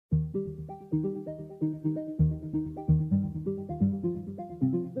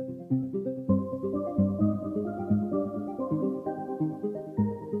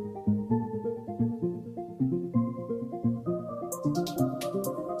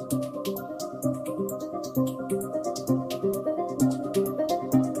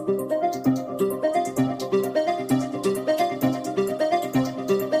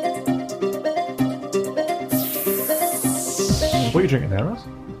drinking there, Ross?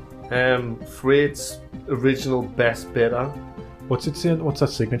 Freight's original best bitter. What's it saying? What's that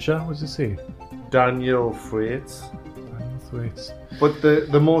signature? What does it say? Daniel Freight's. Daniel Thwaites. But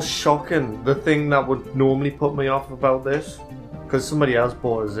the most shocking, the thing that would normally put me off about this, because somebody else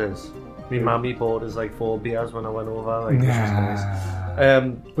bought us this. My mammy bought us like 4 beers when I went over. Like, this was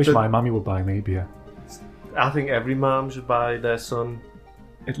nice. Wish my mummy would buy me a beer. I think every mum should buy their son.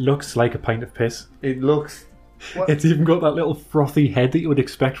 It looks like a pint of piss. It looks... What? It's even got that little frothy head that you would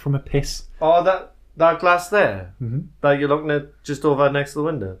expect from a piss. Oh, that glass there? Mm-hmm. That you're looking at just over next to the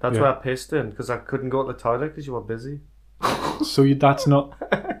window? That's Yeah. where I pissed in, because I couldn't go to the toilet because you were busy. So that's not...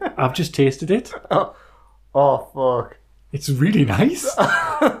 I've just tasted it. Oh, fuck. It's really nice.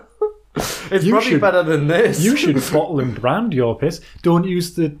 It's probably better than this. You should bottle and brand your piss. Don't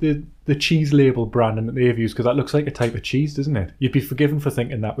use the cheese label branding that they've used, because that looks like a type of cheese, doesn't it? You'd be forgiven for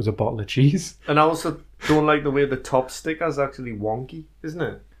thinking that was a bottle of cheese. And I also don't like the way the top sticker's actually wonky, isn't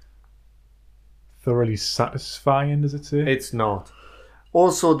it? Thoroughly satisfying, does it say? It's not.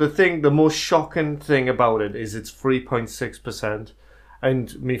 Also, the most shocking thing about it is it's 3.6%.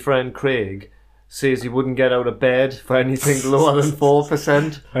 And my friend Craig says he wouldn't get out of bed for anything lower than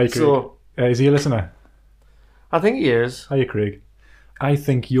 4%. Hi, Craig. So, is he a listener? I think he is. Hiya, Craig. I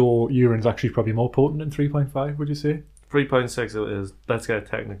think your urine's actually probably more potent than 3.5, would you say? 3.6 it is. Let's get it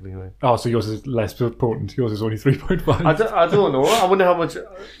technically right. Oh, so yours is less potent. Yours is only 3.5. I don't know. I wonder how much...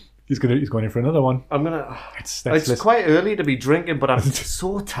 He's going in for another one. I'm gonna... It's quite early to be drinking, but I'm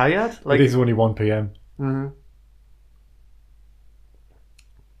so tired. Like, it is only 1 p.m. Mm-hmm.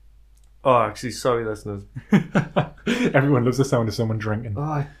 Oh, actually, sorry, listeners. Everyone loves the sound of someone drinking.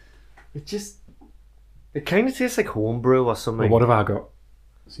 Oh, it kind of tastes like homebrew or something. Well, what have I got?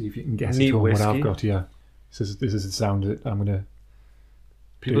 See if you can guess Neat what whiskey. I've got here. This is the sound that I'm going to...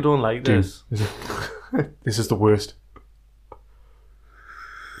 People don't like this. This is the worst.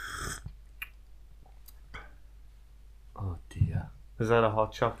 Oh, dear. Is that a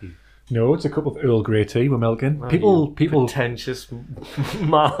hot chockey? No, it's a cup of Earl Grey tea with milk in. Oh, People pretentious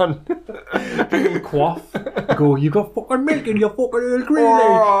man. people quaff. Go, you got fucking milk in your fucking Earl Grey,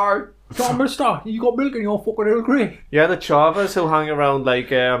 like. So, mister, you got milk in your fucking Earl Grey. Yeah, the chavas who hang around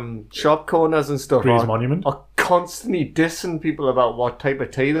like shop corners and stuff Grey's Monument. are constantly dissing people about what type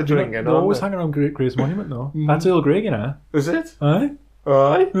of tea they're drinking. They always hang around Grey's Monument, though. That's Earl Grey, you know. Is it? Aye?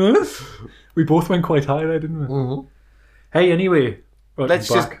 Aye. We both went quite high there, didn't we? Mm-hmm. Hey, anyway. Let's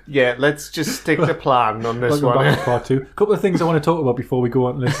just stick to plan on this one. Back to part 2. A couple of things I want to talk about before we go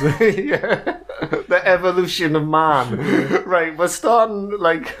on to this. Yeah. The evolution of man. Right, we're starting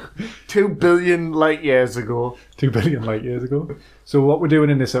like 2 billion light years ago. 2 billion light years ago. So what we're doing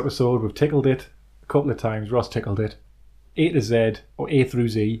in this episode, we've tickled it a couple of times. Ross tickled it. A to Z, or A through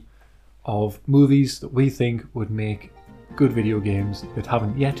Z, of movies that we think would make good video games that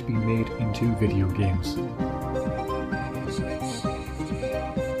haven't yet been made into video games.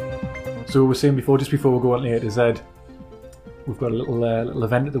 So we were saying before, just before we go on to A to Z, we've got a little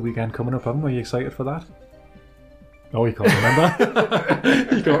event at the weekend coming up, haven't we? Are you excited for that? Oh, you can't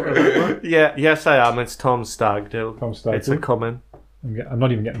remember? You can't remember? Yeah, yes I am. It's Tom's stag do. Tom's stag It's do. a coming. I'm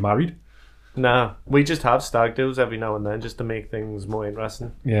not even getting married. Nah, we just have stag do's every now and then just to make things more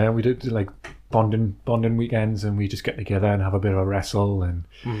interesting. Yeah, we do like bonding weekends, and we just get together and have a bit of a wrestle and,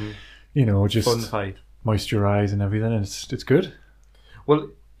 you know, just Fun fight. moisturise and everything, and it's good.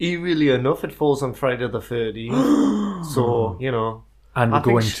 Well, eerily enough, it falls on Friday the 13th. So, you know. And we're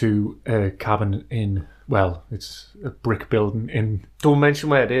going to a cabin in, well, it's a brick building in... Don't mention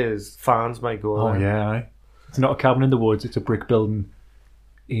where it is. Fans might go Oh, there. yeah, aye. It's not a cabin in the woods, it's a brick building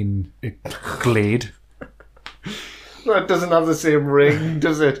in a glade. That doesn't have the same ring,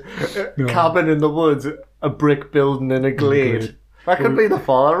 does it? No. Cabin in the woods, a brick building in a glade. That could be the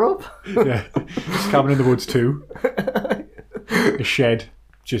follow-up. Yeah, it's cabin in the woods too. A shed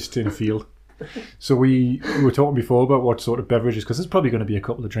just in a field. So we were talking before about what sort of beverages, because there's probably going to be a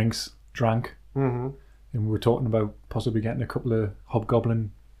couple of drinks drank. Mm-hmm. And we were talking about possibly getting a couple of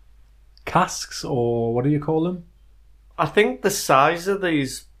Hobgoblin casks, or what do you call them? I think the size of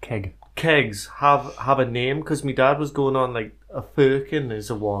these kegs have a name, because my dad was going on like a firkin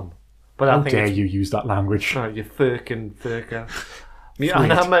is a one. But How I think dare you use that language? Oh, you firker.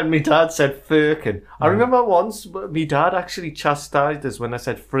 My dad said firkin. I remember once my dad actually chastised us when I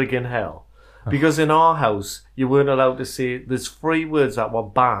said friggin' hell. Because in our house, you weren't allowed to say... There's 3 words that were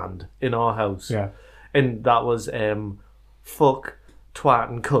banned in our house. Yeah. And that was fuck, twat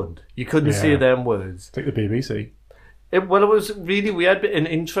and cunt. You couldn't say them words. Take the BBC. It was really weird, but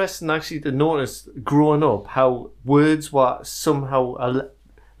interesting actually to notice growing up how words were somehow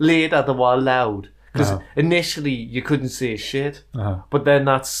later they were allowed. Because initially you couldn't say shit, but then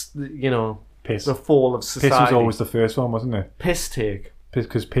that's, Piss. the fall of society. Piss was always the first one, wasn't it? Piss take.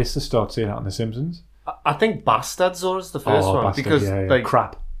 Because piss started saying that on The Simpsons. I think Bastards was the first one. Bastard, because yeah. like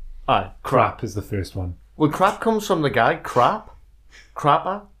Crap. Aye, Crap is the first one. Well, crap comes from the guy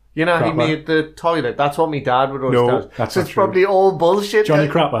Crapper. You know, Crapper. he made the toilet. That's what my dad would always tell. That's So not it's true. probably all bullshit. Johnny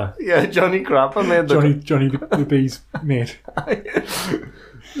Crapper. Yeah, Johnny Crapper made the... Johnny the Bee's mate.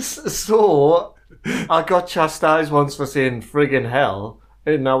 So, I got chastised once for saying friggin' hell.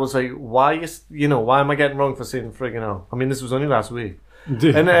 And I was like, why am I getting wrong for saying friggin' hell? I mean, this was only last week.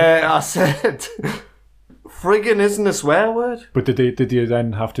 And I said, friggin' isn't a swear word. But did you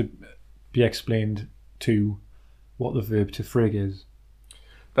then have to be explained to what the verb to frig is?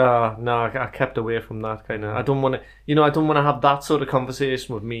 No, I kept away from that kind of. I don't want to have that sort of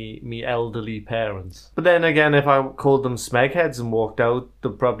conversation with me elderly parents. But then again, if I called them smegheads and walked out, they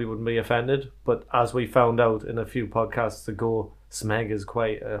probably wouldn't be offended. But as we found out in a few podcasts ago, smeg is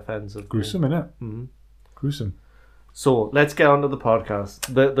quite offensive. Gruesome, innit? Mm-hmm. Gruesome. So let's get on to the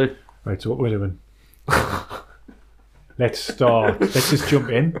podcast. Right, so what we're doing? Let's start. Let's just jump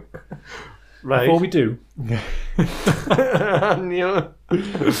in. Right. Before we do. I knew.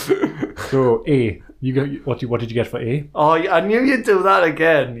 So A, what did you get for A? Oh, I knew you'd do that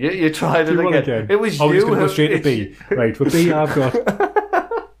again. You tried it again. It was you. I was going to go straight to B. Right, for B I've got.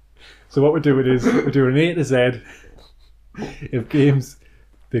 So what we're doing is we're doing an A to Z of games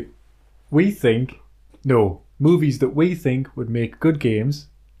that we think, movies that we think would make good games,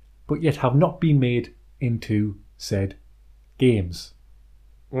 but yet have not been made into said games.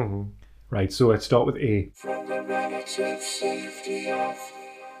 Mm-hmm. Right, so let's start with A. From the relative safety of...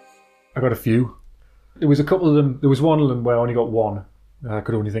 I got a few. There was a couple of them. There was one of them where I only got one. I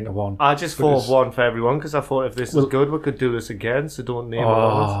could only think of one. I just thought of one for everyone because I thought if this is good, we could do this again. So don't name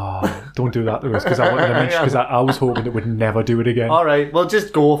it. Don't do that to us because I wanted to mention because I was hoping that we'd never do it again. All right, well,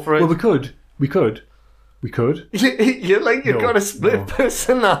 just go for it. Well, we could. You're like you've got a split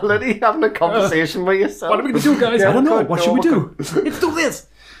personality, having a conversation with yourself. What are we going to do, guys? Yeah, I don't know. What should we do? Let's do this.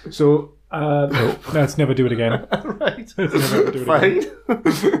 So, no, let's never do it again. Right. Fine.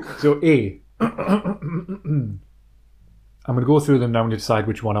 So, A. I'm going to go through them now and decide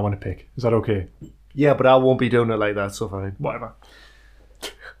which one I want to pick. Is that okay? Yeah, but I won't be doing it like that, so fine. Whatever.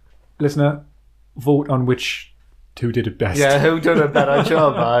 Listener, vote on which two did it best. Yeah, who did a better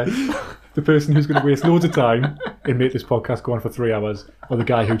job, man? The person who's going to waste loads of time and make this podcast go on for 3 hours, or the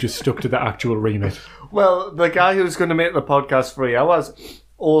guy who just stuck to the actual remit? Well, the guy who's going to make the podcast 3 hours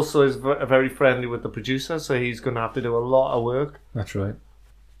also is very friendly with the producer, so he's going to have to do a lot of work. That's right.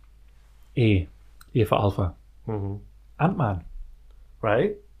 A for Alpha. Mm-hmm. Ant-Man.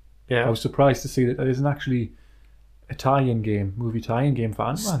 Right? Yeah. I was surprised to see that there isn't actually a tie-in game, movie tie-in game for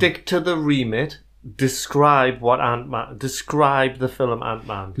Ant-Man. Stick to the remit. Describe the film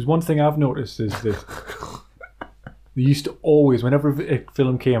Ant-Man. Because one thing I've noticed is that they used to always, whenever a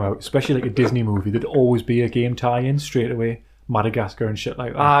film came out, especially like a Disney movie, there'd always be a game tie-in straight away. Madagascar and shit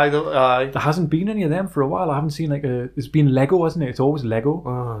like that. Aye. There hasn't been any of them for a while. I haven't seen there's been Lego, hasn't it? It's always Lego.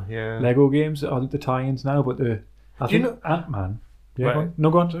 Oh, yeah. Lego games are the tie-ins now, but I think Ant-Man. Yeah, Right.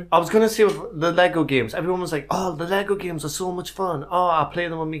 go on, sorry. I was going to say with the Lego games, everyone was like, oh, the Lego games are so much fun. Oh, I play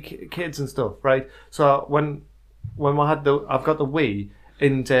them with my kids and stuff, right? So when I've got the Wii,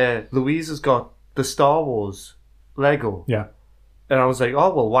 and Louise has got the Star Wars Lego. Yeah. And I was like,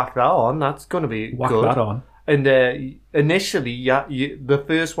 oh, well, whack that on. That's going to be Whack good. that on. And initially, the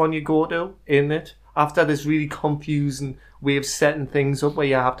first one you go to in it, after this really confusing way of setting things up where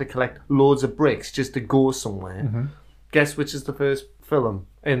you have to collect loads of bricks just to go somewhere. Mm-hmm. Guess which is the first film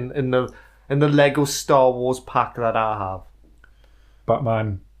in the Lego Star Wars pack that I have?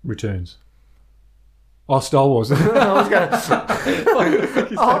 Batman Returns. Or Star Wars. I was gonna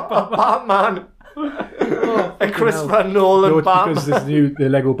Batman. A Christopher Nolan No, Batman. because the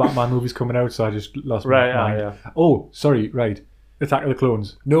Lego Batman movie's coming out, so I just lost my mind. Yeah. Oh, sorry, right. Attack of the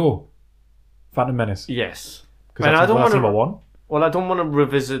Clones. No. Phantom Menace. Yes. Because that's number one. Well, I don't want to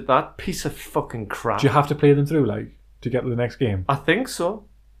revisit that piece of fucking crap. Do you have to play them through, to get to the next game? I think so.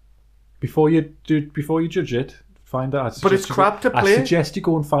 Before you judge it, find out. But it's crap to play. I suggest you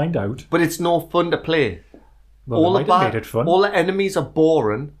go and find out. But it's no fun to play. Well, all made it fun. All the enemies are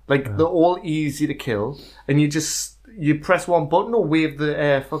boring. They're all easy to kill, and you press one button or wave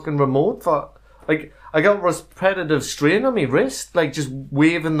the fucking remote for. I got repetitive strain on my wrist, just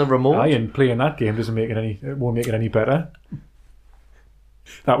waving the remote. Aye, and playing that game it won't make it any better.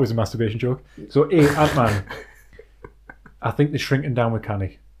 That was a masturbation joke. So Ant-Man. I think the shrinking down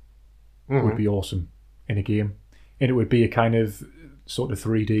mechanic would be awesome in a game, and it would be a kind of sort of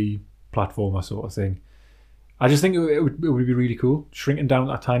 3D platformer sort of thing. I just think it would be really cool, shrinking down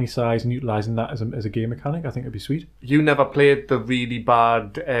that tiny size and utilising that as a game mechanic. I think it'd be sweet. You never played the really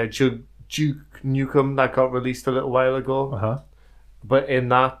bad Duke Nukem that got released a little while ago? Uh-huh. But in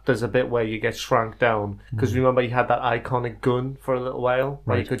that, there's a bit where you get shrunk down. Because remember, you had that iconic gun for a little while,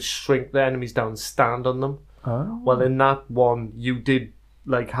 where you could shrink the enemies down and stand on them. Oh. Well, in that one, you did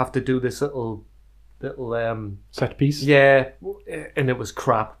like have to do this little set piece. Yeah, and it was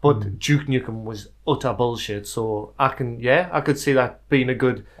crap. But Duke Nukem was utter bullshit. So I could see that being a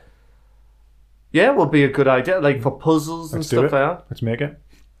good. Yeah, would be a good idea, like for puzzles and stuff like that. Let's make it.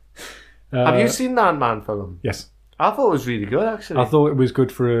 Have you seen that Ant-Man film? Yes. I thought it was really good, actually. I thought it was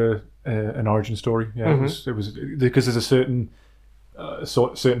good for an origin story. Yeah, it was because there's a certain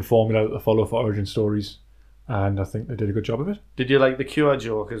formula that they follow for origin stories, and I think they did a good job of it. Did you like the Cure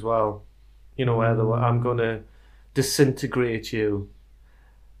joke as well? You know, where I'm going to disintegrate you,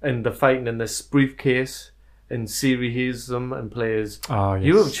 and they're fighting in this briefcase, and Siri hears them and plays, yes.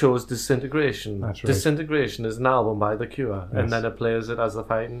 You have chose Disintegration. That's right. Disintegration is an album by The Cure, Yes. and then it plays it as they're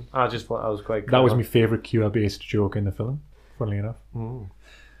fighting. I just thought that was quite cool. That was my favourite Cure-based joke in the film, funnily enough. It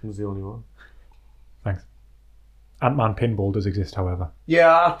was the only one. Thanks. Ant-Man pinball does exist, however.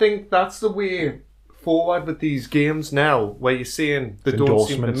 Yeah, I think that's the way forward with these games now, where you're saying they don't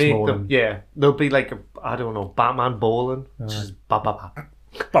seem to make them. Yeah, there'll be like I don't know, Batman bowling, which is ba ba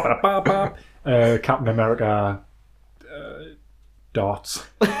ba. Captain America darts.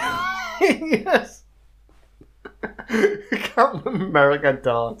 Yes. Captain America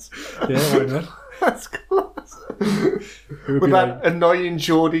darts. Yeah, why not? That's close. With that like, annoying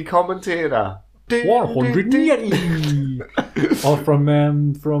Geordie commentator. 180. Or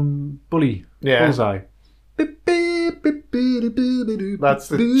from Bully. Yeah. Bullseye. That's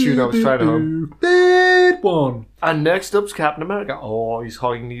the tune I was trying to hum. Bad one. And next up's Captain America. Oh, he's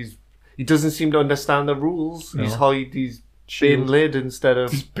hiding these. He doesn't seem to understand the rules. No. He's hiding these bin lid instead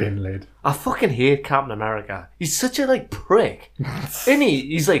of bin lid. I fucking hate Captain America. He's such a prick. Isn't he?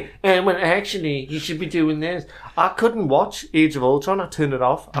 He's like, well, actually, he should be doing this. I couldn't watch Age of Ultron. I turned it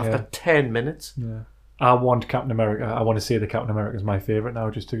off after 10 minutes. Yeah. I want Captain America. I want to say that Captain America is my favourite now,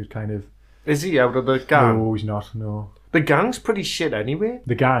 just to kind of. Is he out of the gang? No, he's not. No. The gang's pretty shit anyway.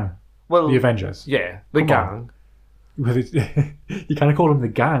 The gang. Well, the Avengers. Yeah, the gang. Well, you can't call them the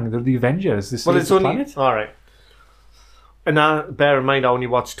gang. They're the Avengers. This well, is it's the only planet. All right. And now, bear in mind, I only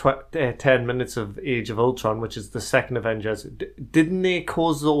watched 10 minutes of Age of Ultron, which is the second Avengers. Didn't they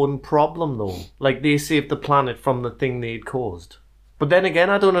cause their own problem, though? Like, they saved the planet from the thing they'd caused. But then again,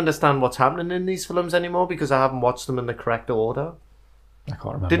 I don't understand what's happening in these films anymore because I haven't watched them in the correct order. I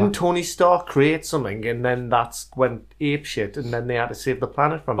can't remember. Didn't Tony Stark create something and then that's went apeshit and then they had to save the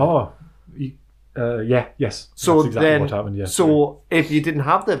planet from it? Oh, yes. So that's exactly then, what happened, yes. So if you didn't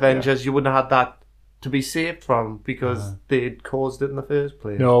have the Avengers, you wouldn't have had that to be saved from because they'd caused it in the first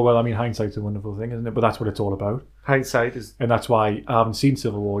place. No, well, I mean, hindsight's a wonderful thing, isn't it? But that's what it's all about. Hindsight is... And that's why I haven't seen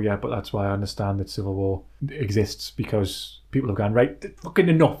Civil War yet, but that's why I understand that Civil War exists because people have gone, right, fucking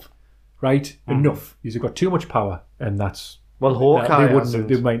enough, right? Enough. You've got too much power. And that's... Well, Hawkeye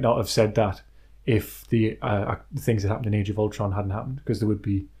they might not have said that if the things that happened in Age of Ultron hadn't happened because they would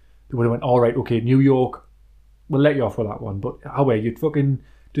have went, all right, okay, New York, we'll let you off with that one. But how you'd fucking...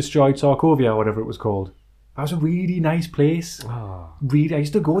 destroyed Sokovia or whatever it was called. That was a really nice place. Really, I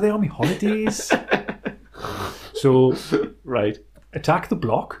used to go there on my holidays. So, right. Attack the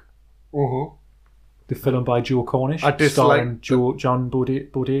Block. The film by Joe Cornish, I starring John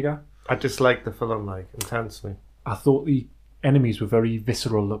Bodega. I disliked the film intensely. I thought the enemies were very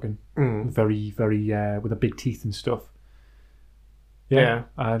visceral looking, very, very with the big teeth and stuff. Yeah.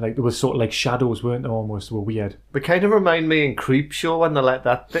 There was sort of like shadows, weren't there? Almost were weird. They kind of remind me in Creepshow when they let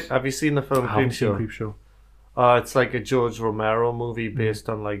that. Have you seen the film I haven't seen Creepshow? Creepshow. It's like a George Romero movie based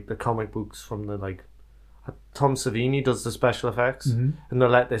on the comic books from the Tom Savini does the special effects, and they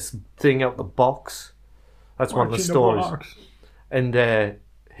let this thing out the box. That's one of the stories. And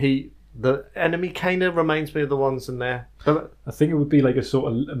the enemy kind of reminds me of the ones in there. I think it would be like a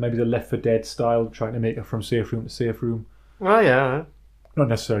sort of maybe the Left 4 Dead style, trying to make it from safe room to safe room. Oh yeah. Not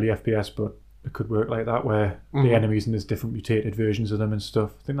necessarily FPS, but it could work like that, where the enemies and there's different mutated versions of them and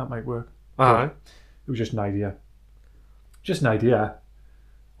stuff. I think that might work. Alright. It was just an idea. Just an idea.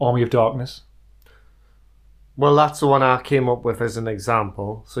 Army of Darkness. Well, that's the one I came up with as an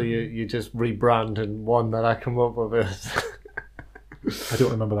example. So you just rebranded one that I come up with. I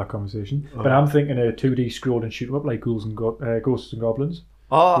don't remember that conversation. But I'm thinking a 2D scroll and shoot 'em up like Ghosts and Goblins.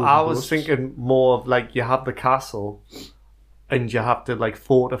 Oh, I was thinking more of you have the castle and you have to like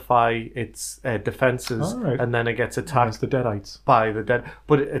fortify its defenses, All right. and then it gets That's attacked the Deadites. by the dead.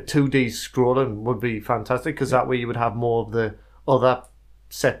 But a 2D scrolling would be fantastic because that way you would have more of the other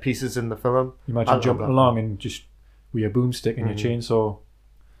set pieces in the film. You I imagine love jumping that. along and just with your boomstick and your chainsaw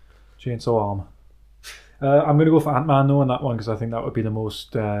arm. I'm going to go for Ant-Man though on that one because I think that would be the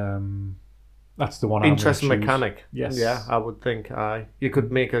most. That's the one. Interesting I'm gonna choose. mechanic. Yes. Yeah, I would think. You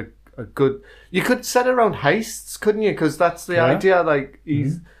could make a good. You could set it around heists, couldn't you? Because that's the Yeah. idea. Like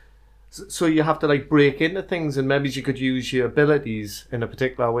so you have to like break into things, and maybe you could use your abilities in a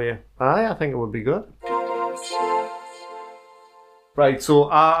particular way. I think it would be good. Right. So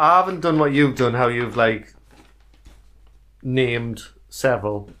I haven't done what you've done. How you've like named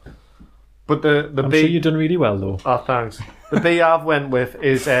several, but the I'm big. sure you've done really well though. Oh, thanks. The B I've went with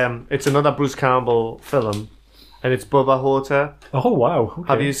is it's another Bruce Campbell film, and it's Bubba Hotep. Oh wow! Okay.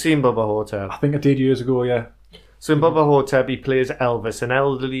 Have you seen Bubba Hotep? I think I did years ago. Yeah. So in Bubba Hotep, he plays Elvis, an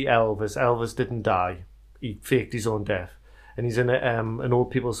elderly Elvis. Elvis didn't die; he faked his own death, and he's in an old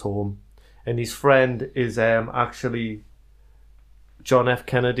people's home, and his friend is actually John F.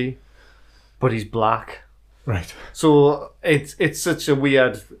 Kennedy, but he's black. Right. So it's such a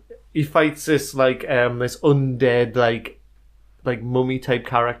weird. He fights this like this undead like mummy type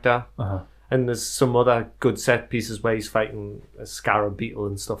character, and there's some other good set pieces where he's fighting a scarab beetle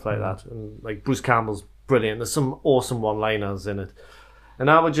and stuff like that. And like Bruce Campbell's brilliant. There's some awesome one-liners in it, and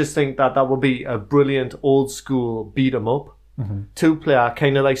I would just think that would be a brilliant old school beat 'em up, 2-player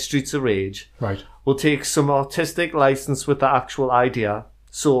kind of like Streets of Rage. Right. We'll take some artistic license with the actual idea.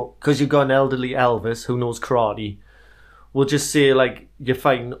 So, because you've got an elderly Elvis who knows karate, we'll just say like you're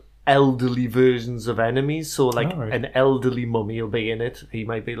fighting elderly versions of enemies. So like an elderly mummy will be in it. He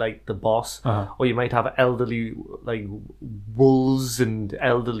might be like the boss, or you might have elderly like wolves and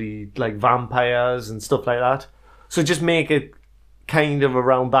elderly like vampires and stuff like that. So just make it kind of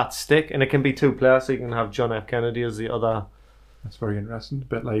around that stick, and it can be 2-player, so you can have John F. Kennedy as the other. That's very interesting.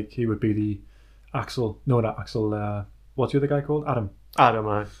 But like he would be the Axel. No, not Axel. What's the other guy called? Adam. Adam,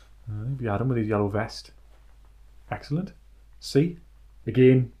 I. He'd be Adam with his yellow vest. Excellent. See,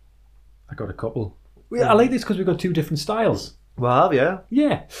 again, I got a couple. I like this because we've got 2 different styles. Well, yeah.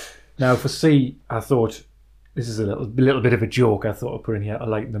 Yeah. Now for C, I thought this is a little bit of a joke. I thought I'd put in here to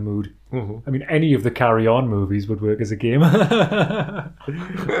lighten the mood. I mean, any of the Carry On movies would work as a game.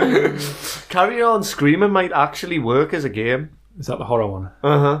 Carry On Screaming might actually work as a game. Is that the horror one?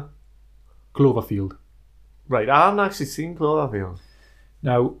 Uh-huh. Cloverfield. Right, I haven't actually seen Cloverfield.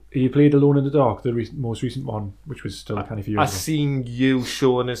 Now, you played Alone in the Dark, the most recent one, which was still kind of a few years I've ago. seen you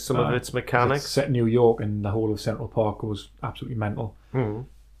showing us some of its mechanics. It's set in New York, and the whole of Central Park goes absolutely mental. Mm.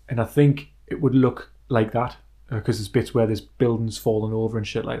 And I think it would look like that, because there's bits where there's buildings falling over and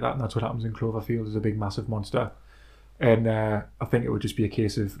shit like that, and that's what happens in Cloverfield. There's a big, massive monster. And I think it would just be a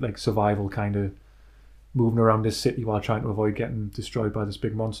case of like survival, kind of moving around this city while trying to avoid getting destroyed by this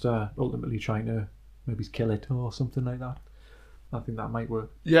big monster, ultimately trying to maybe kill it or something like that. I think that might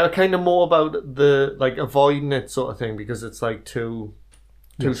work. Yeah, kind of more about the like avoiding it sort of thing, because it's like too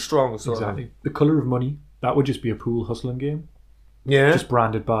strong. Exactly. The Colour of Money, that would just be a pool hustling game. Yeah. Just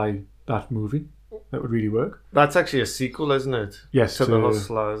branded by that movie. That would really work. That's actually a sequel, isn't it? Yes. To The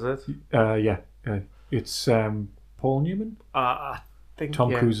Hustler, is it? Yeah. It's Paul Newman. I think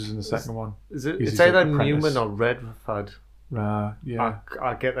Tom Cruise is in the second one. Is it? He's It's his either apprentice. Newman or Redford. Yeah.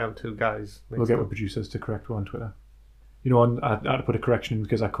 I get them 2 guys. We'll get the producers to correct one on Twitter. You know, I had to put a correction in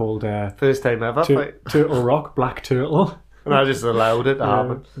because I called First time ever. Turtle Rock Black Turtle. And I just allowed it to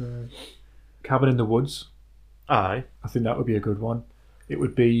happen. Cabin in the Woods. Aye. I think that would be a good one. It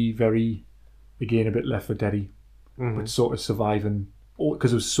would be very, again, a bit Left 4 Dead-y, but sort of surviving. Because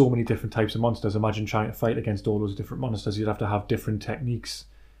there's so many different types of monsters. Imagine trying to fight against all those different monsters. You'd have to have different techniques,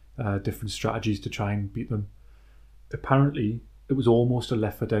 different strategies to try and beat them. Apparently, it was almost a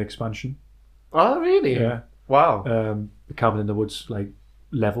Left 4 Dead expansion. Oh, really? Yeah. Wow. The Cabin in the Woods, like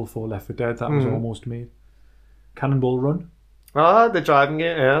level for Left 4 Dead, that was almost made. Cannonball Run. Oh, the driving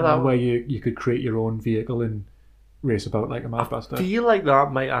game, yeah. Where you could create your own vehicle and race about like a mad bastard. I feel like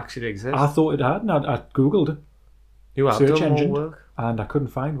that might actually exist. I thought it had, and I googled you have search done engine, more work. and I couldn't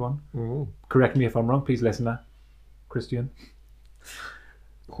find one. Mm. Correct me if I'm wrong, please, listener, Christian.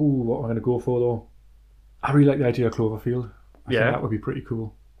 What am I going to go for though? I really like the idea of Cloverfield. I think that would be pretty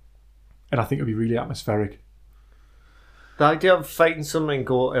cool, and I think it would be really atmospheric. The idea of fighting something,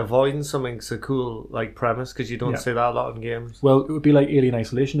 avoiding something's a cool like premise, because you don't see that a lot in games. Well, it would be like Alien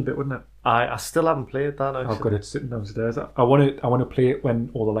Isolation a bit, wouldn't it? I still haven't played that. Actually. I've got it sitting downstairs. I want to play it when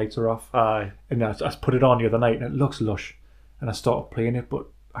all the lights are off. Aye. And I put it on the other night, and it looks lush. And I started playing it, but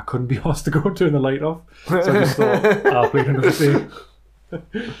I couldn't be asked to go and turn the light off. So I just thought, I'll play another day.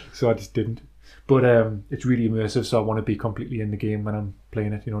 So I just didn't. But it's really immersive, so I want to be completely in the game when I'm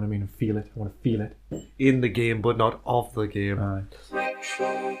playing it, you know what I mean? And feel it. I want to feel it. In the game, but not of the game.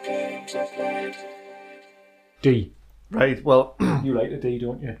 Retro games of played. D. Right, well, You like the D,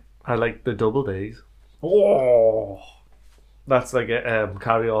 don't you? I like the double Ds. Oh! That's like a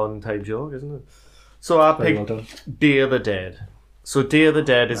carry-on type joke, isn't it? So I Very picked well done. Day of the Dead. So Day of the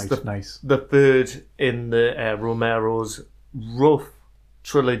Dead is Nice. the third in the Romero's rough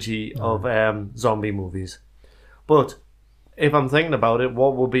trilogy of zombie movies. But if I'm thinking about it,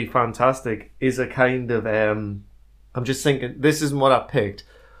 what would be fantastic is a kind of I'm just thinking, this isn't what I picked,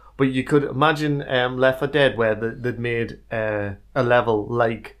 but you could imagine Left 4 Dead, where they'd made a level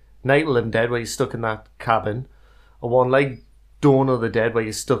like Night of the Living Dead, where you're stuck in that cabin, a one like Dawn of the Dead, where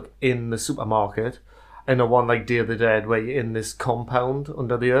you're stuck in the supermarket, and a one like Day of the Dead, where you're in this compound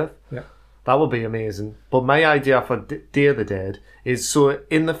under the earth. Yeah. That would be amazing. But my idea for Day of the Dead is, so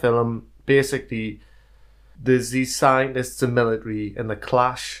in the film, basically, there's these scientists and military and the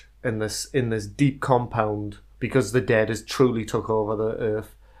clash in this deep compound because the dead has truly took over the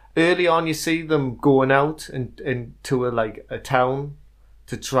earth. Early on, you see them going out into a town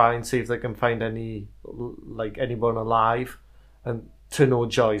to try and see if they can find anyone alive, and to no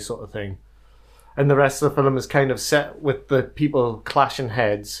joy sort of thing. And the rest of the film is kind of set with the people clashing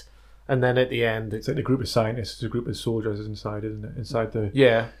heads. And then at the end, It's like a group of scientists, a group of soldiers inside, isn't it? Inside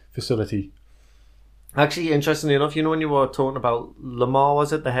the facility. Actually, interestingly enough, you know when you were talking about Lamar,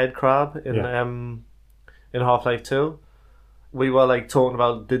 was it the head crab in Half-Life 2? We were like talking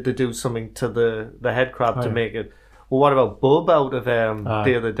about, did they do something to the head crab to make it? Well, what about Bub out of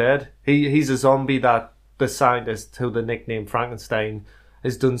Day of the Dead? He's a zombie that the scientist, who they nicknamed Frankenstein,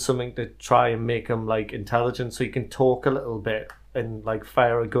 has done something to try and make him like intelligent, so he can talk a little bit and like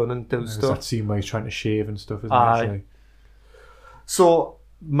fire a gun and do There's stuff. that scene where he's trying to shave and stuff, isn't it? So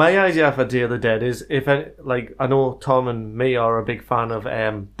my idea for Day of the Dead is, I know Tom and me are a big fan of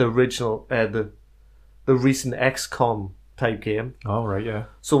the original, the recent XCOM type game. Oh, right, yeah.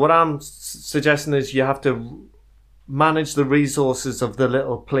 So what I'm suggesting is you have to manage the resources of the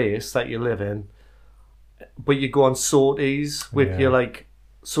little place that you live in, but you go on sorties with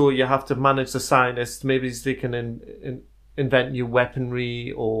so you have to manage the scientists. Maybe they can invent new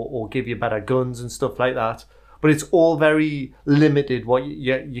weaponry or give you better guns and stuff like that. But it's all very limited. What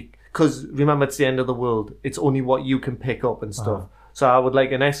you because remember, it's the end of the world. It's only what you can pick up and stuff. So I would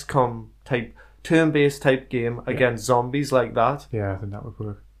like an XCOM type turn-based type game against zombies like that. Yeah, I think that would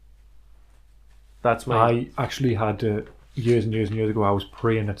work. That's my. I actually had years and years and years ago. I was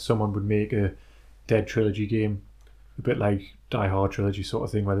praying that someone would make a Dead trilogy game, a bit like Die Hard trilogy sort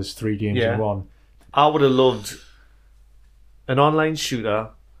of thing, where there's 3 games in one. I would have loved an online shooter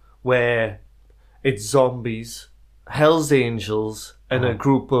where it's zombies, Hell's Angels, and a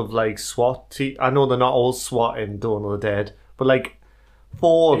group of like SWAT team. I know they're not all SWAT in Dawn of the Dead, but like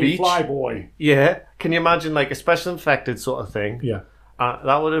 4 of each. Flyboy. Yeah. Can you imagine like a special infected sort of thing? Yeah.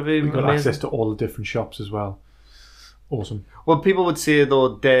 That would have been We got amazing. access to all the different shops as well. Awesome. Well, people would say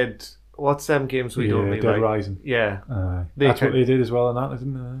though, Dead. What's them games we don't really Dead like? Rising. Yeah. That's what they did as well in that,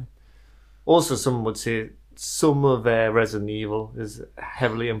 isn't it? Also, someone would say some of Resident Evil is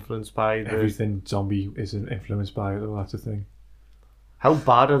heavily influenced by Everything zombie is influenced by it, though. That's the thing. How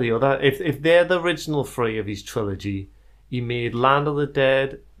bad are the other? If they're the original 3 of his trilogy, he made Land of the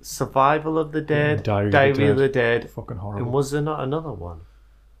Dead, Survival of the Dead, Diary of the Dead. Fucking horrible. And was there not another one?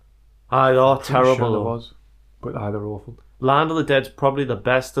 They're terrible. Sure there was, but they're awful. Land of the Dead's probably the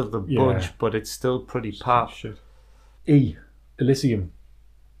best of the bunch, but it's still pretty pap. Shit. E. Elysium.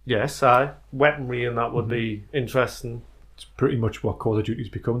 Yes, weaponry and that would be interesting. It's pretty much what Call of Duty's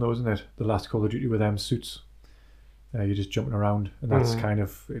become, though, isn't it? The last Call of Duty with them suits. You're just jumping around, and that's kind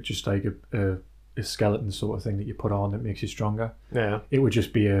of just like a skeleton sort of thing that you put on that makes you stronger. Yeah. It would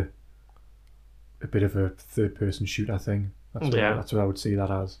just be a bit of a third-person shooter thing. That's what I would see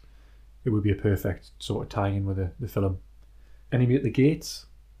that as. It would be a perfect sort of tie-in with the film. Enemy at the Gates,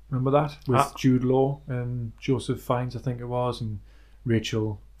 remember that? With Jude Law and Joseph Fiennes, I think it was, and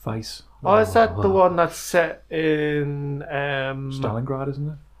Rachel Weisz. Oh, is that the one that's set in Stalingrad,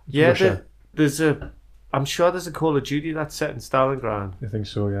 isn't it? I'm sure there's a Call of Duty that's set in Stalingrad. I think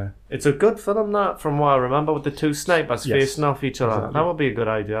so, yeah. It's a good film, that, from what I remember, with the 2 snipers facing off each other. Exactly. That would be a good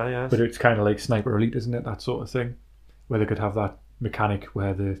idea, yes. But it's kind of like Sniper Elite, isn't it? That sort of thing, where they could have that mechanic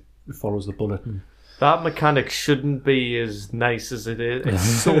where it follows the bullet. And that mechanic shouldn't be as nice as it is. It's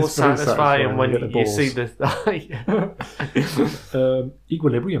so It's very satisfying when you you see the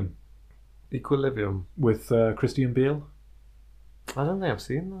Equilibrium Equilibrium with Christian Bale. I don't think I've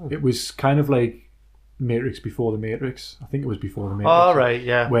seen that. It was kind of like Matrix before the Matrix. I think it was before the Matrix. Oh, right,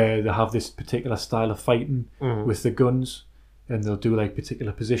 yeah. Where they have this particular style of fighting Mhm. with the guns, and they'll do like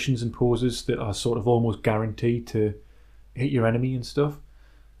particular positions and poses that are sort of almost guaranteed to hit your enemy and stuff.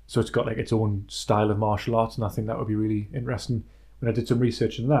 So it's got like its own style of martial arts, and I think that would be really interesting. When I did some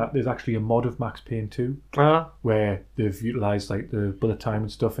research on that, there's actually a mod of Max Payne 2 where they've utilised like the bullet time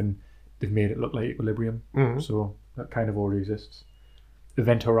and stuff, and they've made it look like Equilibrium. Mhm. So that kind of already exists.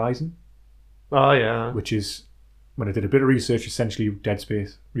 Event Horizon, Oh, yeah. which is, when I did a bit of research, essentially Dead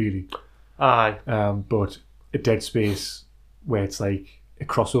Space, really. Aye. But a Dead Space where it's like a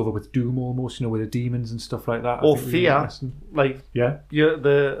crossover with Doom almost, with the demons and stuff like that. I Or think would be Fear. interesting. Like, Yeah.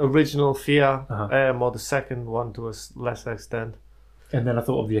 the original Fear, Uh-huh. or the second one to a lesser extent. And then I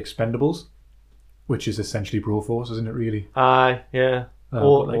thought of the Expendables, which is essentially Broforce, isn't it, really? Aye, yeah.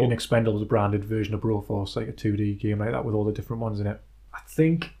 But like an Expendables branded version of Broforce, like a 2D game like that with all the different ones in it. I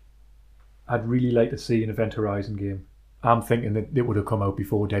think I'd really like to see an Event Horizon game. I'm thinking that it would have come out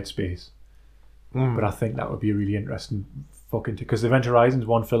before Dead Space, but I think that would be a really interesting fucking... Because Event Horizon's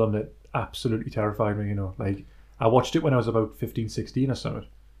one film that absolutely terrified me, Like, I watched it when I was about 15, 16 or something.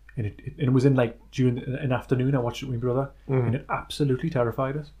 And it was in like during an afternoon. I watched it with my brother, and it absolutely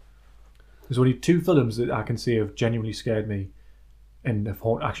terrified us. There's only 2 films that I can say have genuinely scared me, and have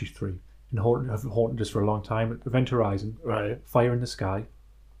haunted, actually 3, and have haunted us for a long time. Event Horizon, Right. Fire in the Sky.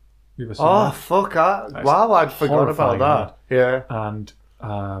 You ever seen Oh, that? fuck. That's Wow, I'd forgot about horrifying, that. Yeah. And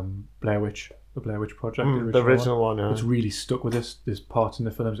Blair Witch, the Blair Witch Project, The original one, yeah. It's really stuck with us. There's parts in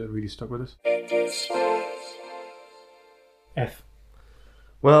the films that really stuck with us. F.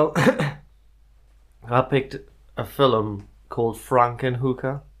 Well, I picked a film called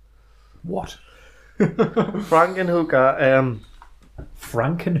Frankenhooker. What? Frankenhooker,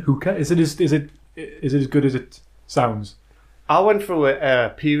 Frankenhooker? Is it as good as it sounds? I went through a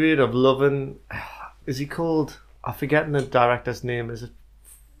period of loving... Is he called... I'm forgetting the director's name. Is it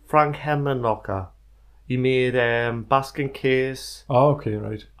Frank Hermanocker? He made Baskin Case Oh, okay,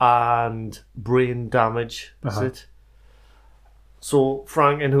 right. and Brain Damage, is Uh-huh. it? So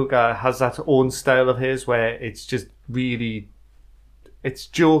Frankenhooker has that own style of his where it's just really... It's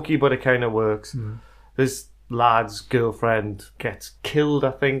jokey, but it kind of works. This lad's girlfriend gets killed,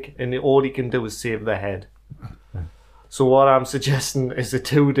 I think, and all he can do is save the head. So what I'm suggesting is a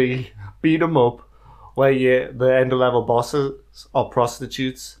 2D beat 'em up where the end of level bosses are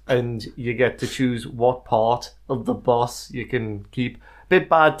prostitutes, and you get to choose what part of the boss you can keep. Bit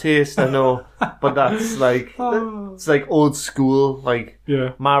bad taste, I know, but that's like it's like old school, like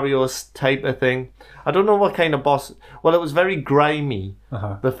Yeah. Mario's type of thing. I don't know what kind of boss. Well, it was very grimy.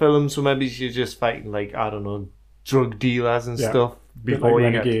 Uh-huh. The film, so maybe you're just fighting like, I don't know, drug dealers and Yeah. stuff Bit before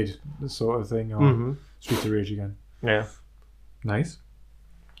like you get. Renegade, sort of thing, or Mhm. Streets of Rage again. Yeah. Nice.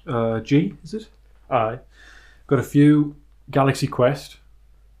 G, is it? Aye. Got a few. Galaxy Quest.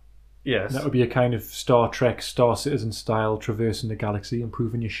 Yes. That would be a kind of Star Trek, Star Citizen style, traversing the galaxy,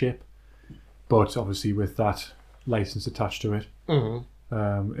 improving your ship. But obviously with that license attached to it.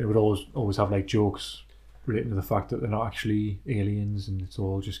 Mm-hmm. It would always have like jokes relating to the fact that they're not actually aliens, and it's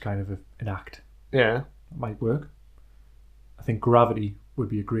all just kind of an act. Yeah. That might work. I think Gravity would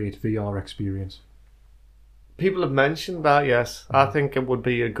be a great VR experience. People have mentioned that, yes. I think it would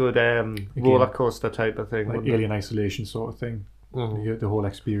be a good roller coaster type of thing. Like wouldn't Alien Isolation sort of thing. it? Mhm. The whole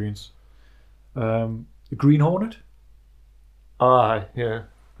experience. The Green Hornet. Aye, yeah.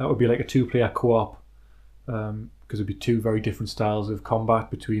 That would be like a 2-player co-op, because it'd be 2 very different styles of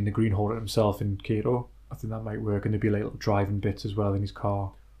combat between the Green Hornet himself and Kato. I think that might work, and there'd be like little driving bits as well in his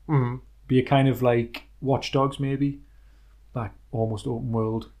car. Mm-hmm. Be a kind of like Watch Dogs maybe, like almost open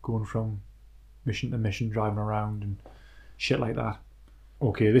world, going from mission to mission, driving around and shit like that.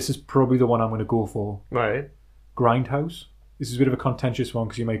 Okay, this is probably the one I'm going to go for. Right. Grindhouse. This is a bit of a contentious one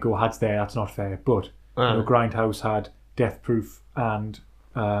because you might go, "Had's there, that's not fair." But Grindhouse had Death Proof and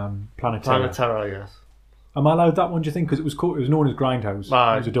Planet Terror. Planet Terror, yes. Am I allowed that one? Do you think? Because it was known as Grindhouse.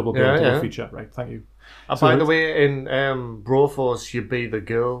 Aye. It was a double Yeah, bill, double yeah. feature. Right. Thank you. So By the it's- way, in Broforce, you'd be the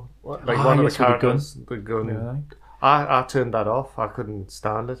girl. Like Ah, one of yes, the with the gun. characters. The gun. Yeah. I turned that off. I couldn't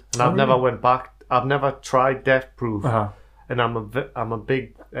stand it. And Oh, I've never really? went back. I've never tried Death Proof. Uh-huh. And I'm a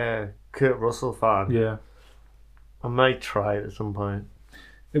big Kurt Russell fan. Yeah. I might try it at some point.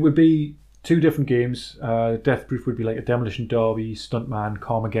 It would be 2 different games. Death Proof would be like a Demolition Derby, Stuntman,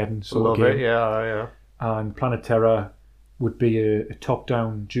 Carmageddon sort Love of game. it, yeah. And Planet Terror would be a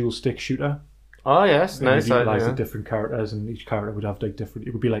top-down dual stick shooter. Oh, yes, And nice you'd utilise the idea. different characters, and each character would have like different.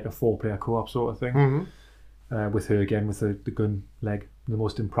 It would be like a 4-player co-op sort of thing. Mm-hmm. With her again with the gun leg, the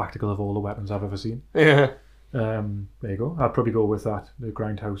most impractical of all the weapons I've ever seen. Yeah. There you go. I'd probably go with that. The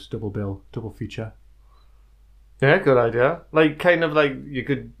Grindhouse double bill, double feature. Yeah, good idea. Like, kind of like you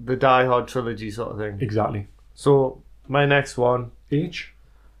could, the Die Hard trilogy sort of thing. Exactly. So, my next one, H.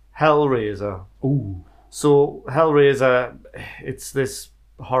 Hellraiser. Ooh. So, Hellraiser, it's this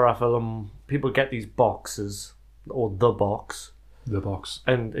horror film. People get these boxes, or the box, The box.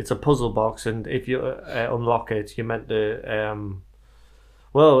 and it's a puzzle box, and if you unlock it, you're meant to...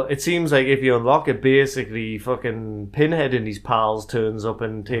 well, it seems like if you unlock it, basically fucking Pinhead and his pals turns up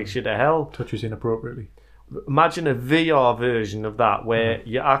and takes you to hell. Touches inappropriately. Imagine a VR version of that where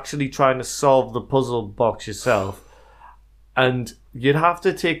you're actually trying to solve the puzzle box yourself, and you'd have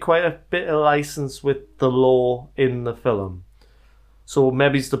to take quite a bit of license with the law in the film. So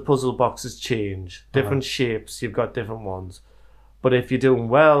maybe the puzzle boxes change, different shapes, you've got different ones. But if you're doing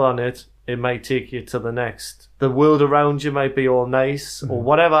well on it, it might take you to the next. The world around you might be all nice or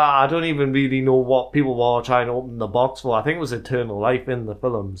whatever. I don't even really know what people were trying to open the box for. I think it was eternal life in the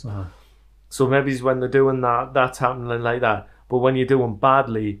films. So maybe when they're doing that, that's happening like that. But when you're doing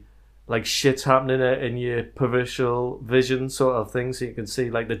badly, like shit's happening in your peripheral vision sort of thing, so you can see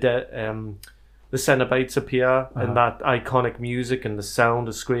like the Cenobites appear and that iconic music and the sound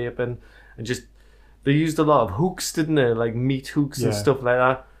of scraping, and just they used a lot of hooks, didn't they? Like meat hooks and stuff like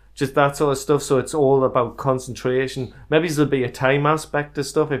that. Just that sort of stuff. So it's all about concentration. Maybe there'll be a time aspect to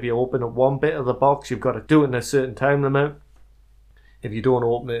stuff. If you open up one bit of the box, you've got to do it in a certain time limit. If you don't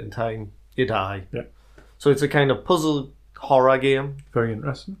open it in time, you die. Yeah. So it's a kind of puzzle horror game. Very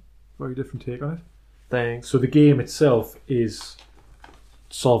interesting. Very different take on it. Thanks. So the game itself is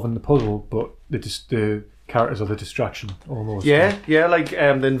solving the puzzle, but the characters are the distraction almost. Yeah, like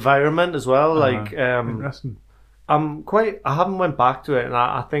the environment as well. Like interesting. I haven't went back to it, and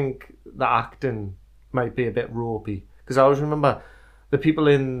I think the acting might be a bit ropey, because I always remember the people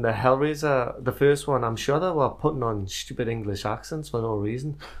in the Hellraiser, the first one, I'm sure they were putting on stupid English accents for no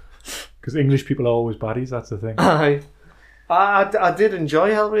reason. Because English people are always baddies, that's the thing. I did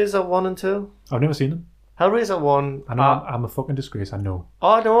enjoy Hellraiser 1 and 2. I've never seen them. Hellraiser 1... I know I'm a fucking disgrace, I know.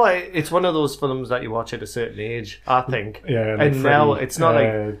 Oh, no, it's one of those films that you watch at a certain age, I think. Yeah, like and Freddy, now it's not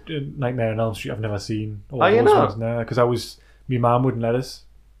like... Nightmare on Elm Street I've never seen. Oh, you know? Because my mum wouldn't let us.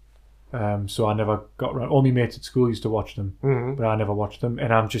 So I never got around. All my mates at school used to watch them, but I never watched them,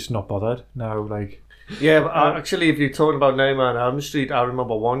 and I'm just not bothered now. Like, yeah, but actually, if you're talking about Nightmare on Elm Street, I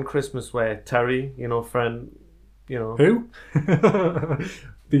remember one Christmas where Terry, friend, who?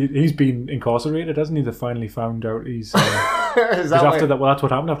 He's been incarcerated, hasn't he? They finally found out he's. After that, well, that's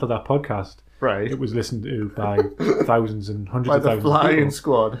what happened after that podcast. Right. It was listened to by thousands and hundreds of thousands. By the flying people.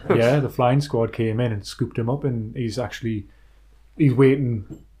 squad. Yeah, the flying squad came in and scooped him up, and he's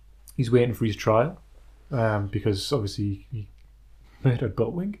waiting. He's waiting for his trial, because obviously he murdered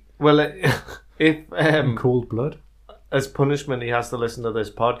Buttwing. Well, if in cold blood, as punishment, he has to listen to this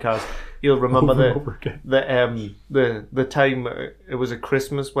podcast. You'll remember the time it was a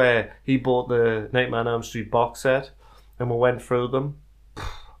Christmas where he bought the Nightmare on Elm Street box set, and we went through them.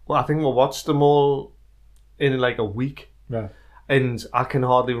 Well, I think we watched them all in like a week, and I can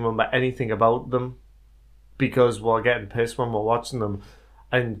hardly remember anything about them because we're getting pissed when we're watching them.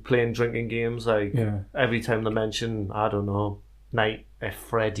 And playing drinking games, like every time they mention, I don't know, Night at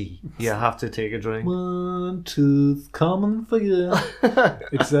Freddy, you have to take a drink. 1, 2's coming for you.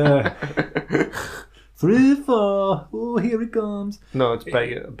 It's 3, 4. Oh, here it comes. No, it's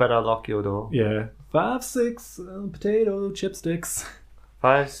better lock your door. Yeah. 5, 6 potato chipsticks.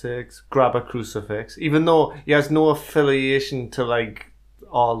 5, 6. Grab a crucifix. Even though he has no affiliation to like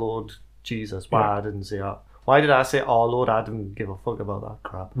our Lord Jesus. Why I didn't say that. Why did I say our Lord? I didn't give a fuck about that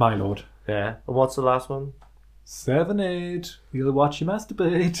crap. My Lord. Yeah. And what's the last one? 7, 8. You'll watch you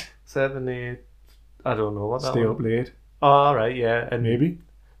masturbate. 7, 8. I don't know what that Stay one. up late. Oh, all right, yeah. And maybe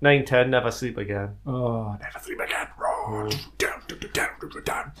 9, 10. Never sleep again. Oh, never sleep again.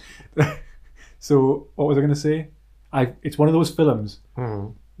 So what was I going to say? It's one of those films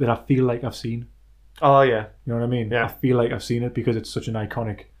that I feel like I've seen. Oh yeah. You know what I mean? Yeah. I feel like I've seen it because it's such an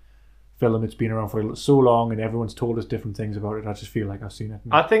iconic film. It's been around for so long and everyone's told us different things about it. I just feel like I've seen it.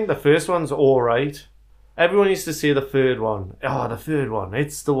 I think the first one's alright. Everyone used to say the third one. Oh, the third one.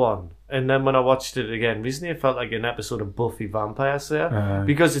 It's the one. And then when I watched it again recently, it felt like an episode of Buffy Vampire Slayer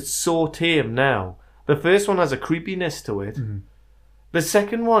because it's so tame now. The first one has a creepiness to it. The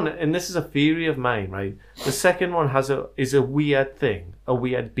second one, and this is a theory of mine, right? The second one is a weird thing, a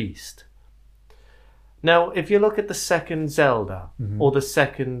weird beast. Now, if you look at the second Zelda or the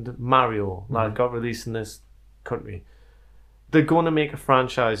second Mario that got released in this country, they're going to make a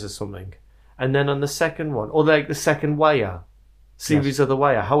franchise or something. And then on the second one, or like the second Wire, series of The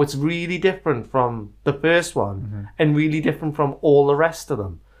Wire, how it's really different from the first one and really different from all the rest of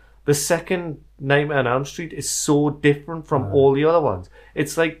them. The second Nightmare on Elm Street is so different from all the other ones.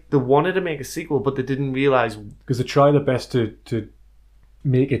 It's like they wanted to make a sequel, but they didn't realise... Because they try their best to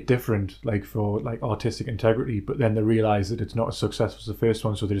make it different, like for like artistic integrity, but then they realise that it's not as successful as the first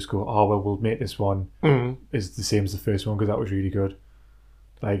one, so they just go, oh, well, we'll make this one is the same as the first one because that was really good.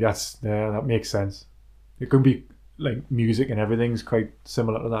 Like, that makes sense. It could be, like, music and everything's quite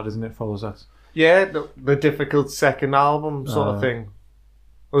similar to that, isn't it? Follows that. Yeah, the difficult second album sort of thing.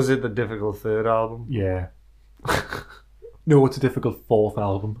 Or was it the difficult third album? Yeah. No, it's a difficult fourth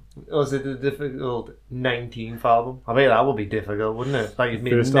album. Or was it the difficult 19th album? I mean, that would be difficult, wouldn't it? Like, you've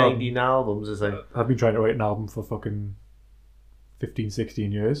made 19 albums. It's like... I've been trying to write an album for fucking 15,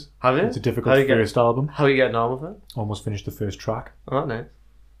 16 years. Have you? It's a difficult first album. How are you getting on with it? Almost finished the first track. Oh, nice.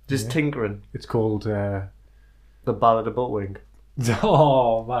 Just tinkering. It's called... The Ballad of Buttwing.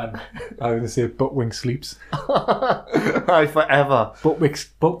 Oh, man. I was going to say Buttwing Sleeps. Right, forever.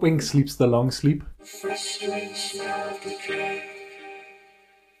 Buttwing sleeps the long sleep. Festering smell of decay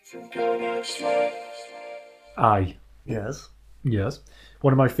from donuts left. Aye. Yes. Yes.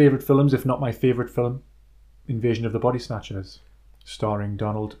 One of my favourite films, if not my favourite film, Invasion of the Body Snatchers, starring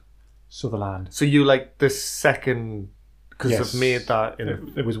Donald Sutherland. So you like the second... Because Yes. they've made that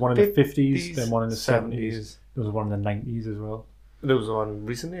in... There was one in the 50s, then one in the 70s. 70s. There was one in the 90s as well. There was one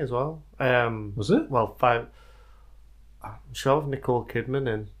recently as well. Was it? Well, I'm sure of Nicole Kidman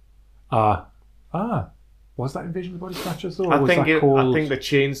in. Was that Invasion of the Body Snatchers though? Or I was think that called they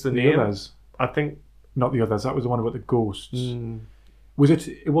changed the the name. others? I think... Not the others. That was the one about the ghosts. Was it?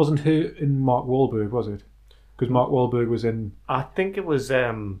 It wasn't her and Mark Wahlberg, was it? Because Mark Wahlberg was in... I think it was...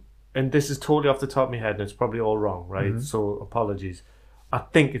 and this is totally off the top of my head and it's probably all wrong, right? So apologies. I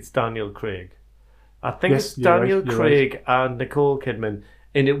think it's Daniel Craig. I think Yes, it's you're Daniel right, Craig and Nicole Kidman.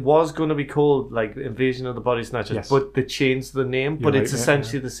 And it was going to be called like Invasion of the Body Snatchers, Yes. but they changed the name. You're But right, it's yeah,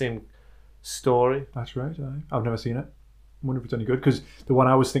 essentially the same story. That's right. I've never seen it. I wonder if it's any good. Because the one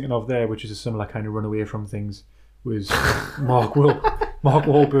I was thinking of there, which is a similar kind of run away from things, was Mark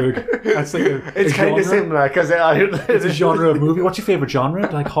Wahlberg. That's like It's kind of similar because it's a genre of movie. What's your favourite genre?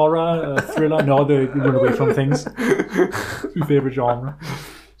 Like horror, thriller? No, the run away from things. It's my favourite genre.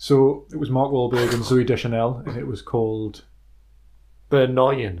 So it was Mark Wahlberg and Zooey Deschanel, and it was called They're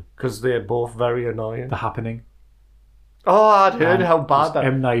annoying because they're both very annoying. The Happening. Oh, I'd heard And how it was bad that.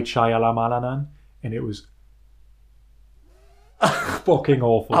 M. Night Shyamalan, and it was fucking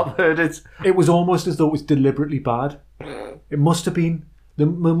awful. I've heard it. It was almost as though it was deliberately bad. It must have been. They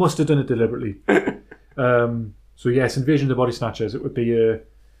must have done it deliberately. So yes, Invasion of the Body Snatchers. It would be a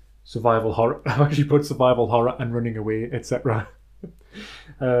survival horror. I've actually put survival horror and running away, etc.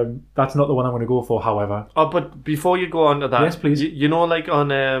 That's not the one I'm going to go for, however. Oh, but before you go on to that, Yes, please. You know, like on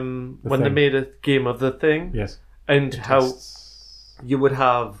when they Thing. made a game of The Thing, Yes. and how Tests. you would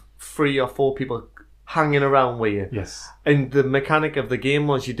have 3 or 4 people hanging around with you. Yes. And the mechanic of the game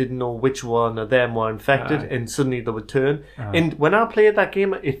was you didn't know which one of them were infected, Aye. and suddenly they would turn. Aye. And when I played that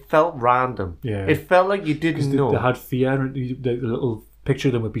game, it felt random. Yeah. It felt like you Because didn't know. they had fear, and the little picture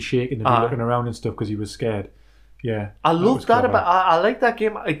of them would be shaking, they'd be Aye. looking around and stuff because he was scared. Yeah. I was loved that clever. about. I like that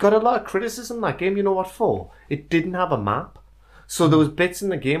game. It got a lot of criticism. That game, you know what for? It didn't have a map, so there was bits in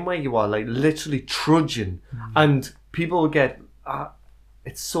the game where you are like literally trudging, and people would get.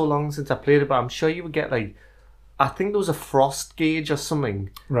 It's so long since I played it, but I'm sure you would get like. I think there was a frost gauge or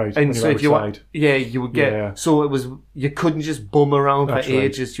something, Right. and when so you're if you outside. you would get. Yeah. So it was you couldn't just bum around That's for right.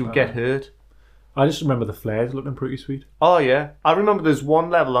 ages. You would get hurt. I just remember the flares looking pretty sweet. Oh yeah, I remember there's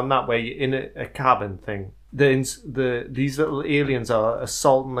one level on that where you're in a cabin thing. These little aliens are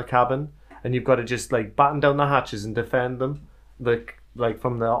assaulting the cabin, and you've got to just like batten down the hatches and defend them, like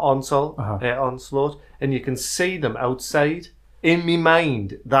from the onslaught, and you can see them outside. In my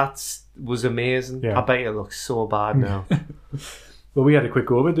mind, that was amazing. Yeah. I bet it looks so bad now. Well, we had a quick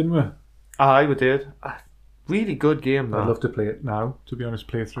go of it, didn't we? Aye, we did. Really good game. I'd That. love to play it now, to be honest,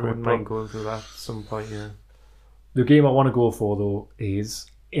 play I through it. wouldn't mind going through that at some point. Yeah. The game I want to go for, though, is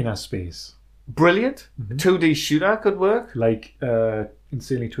Inner Space. Brilliant. 2D shooter could work. Like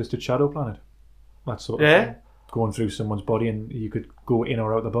Insanely Twisted Shadow Planet. That sort of Yeah. thing. Going through someone's body and you could go in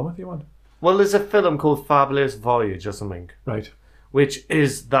or out the bum if you want. Well, there's a film called Fabulous Voyage or something, Right. which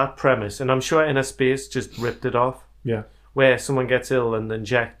is that premise, and I'm sure Inner Space just ripped it off, Yeah. where someone gets ill and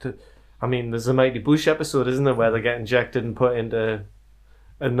injected. I mean, there's a Mighty Bush episode, isn't there, where they get injected and put into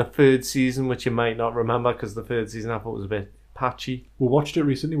in the 3rd season, which you might not remember because the 3rd season I thought was a bit patchy. We watched it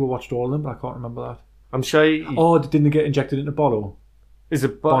recently. We watched all of them, but I can't remember that. I'm sure. Oh, didn't they get injected into Bono? Is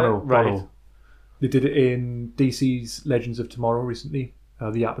it Bono. right? Bono. They did it in DC's Legends of Tomorrow recently.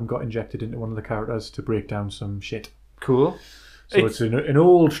 The atom got injected into one of the characters to break down some shit. Cool. So it's an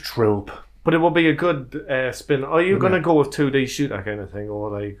old trope. But it would be a good spin. Are you going to go with 2D shooter kind of thing, or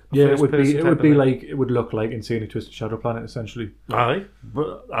like? Yeah, it would be. It would be like it would look like Insanely Twisted Shadow Planet, essentially. Aye,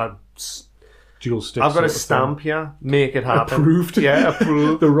 but Dual stick. I've got a stamp here. Make it happen. Approved. Yeah,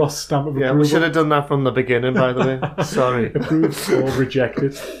 approved. The Ross stamp of approval. Yeah, we should have done that from the beginning, by the way. Sorry. Approved or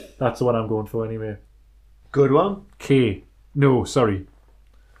rejected. That's the one I'm going for anyway. Good one. K. No, sorry.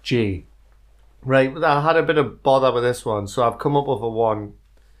 J. Right, I had a bit of bother with this one, so I've come up with a one.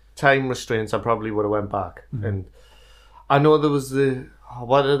 Time restraints, I probably would have went back. And I know there was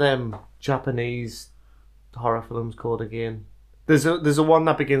what are them Japanese horror films called again? There's a one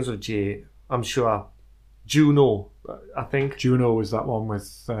that begins with J, I'm sure. Juno, I think. Juno was that one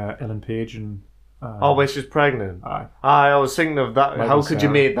with Ellen Page and... where she's pregnant. Aye. I was thinking of that. Like how could you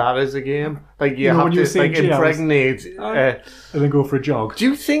make that as a game? Like you when have you to say like J, impregnate. and then go for a jog. Do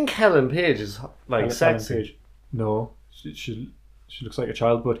you think Helen Page is like Ellen sexy? Page. No, she looks like a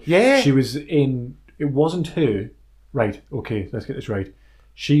child, but Yeah. she was in. It wasn't her. Right. Okay. Let's get this right.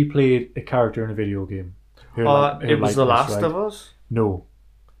 She played a character in a video game. Her It was The likeness, Last right? of Us.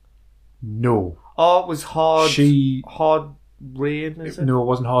 No. Oh, it was Hard. She. Hard Rain. Is it? No, it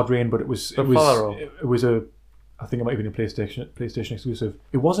wasn't Hard Rain, but it was. The It was. follow-up. It was a. I think it might have been a PlayStation exclusive.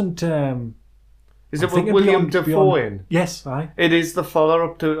 It wasn't. Is I'm it with thinking William Beyond- Dafoe Beyond- in? Yes, aye. It is the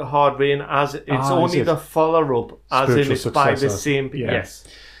follow-up to Hard Rain, as it's is only it? the follow-up, as in Spiritual it's by the successor. same. Yeah. Yes,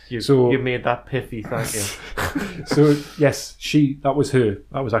 you So- made that pithy. Thank you. So yes, that was her.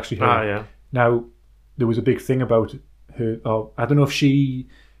 That was actually her. Yeah. Now there was a big thing about her. I don't know if she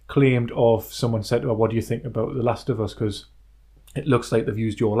claimed or if someone said to her, "What do you think about The Last of Us?" Because it looks like they've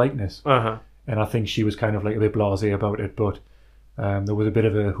used your likeness. And I think she was kind of like a bit blasé about it, but there was a bit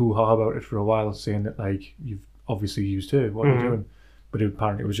of a hoo-ha about it for a while, saying that like you've obviously used her. What are you doing? But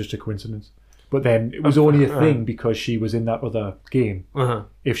apparently it was just a coincidence. But then it was only a thing because she was in that other game.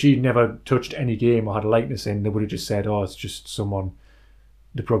 If she'd never touched any game or had a likeness in, they would have just said, "Oh, it's just someone."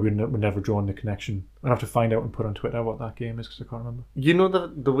 They probably would never drawn the connection. I'd have to find out and put on Twitter what that game is because I can't remember. You know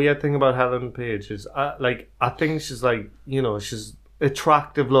the weird thing about Helen Page is, I think she's like, she's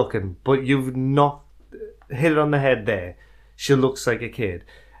attractive looking, but you've not hit it on the head there. She looks like a kid,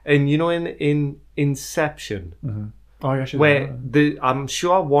 and in Inception. Oh yeah, she's Where I'm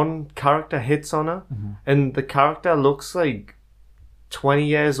sure one character hits on her, and the character looks like 20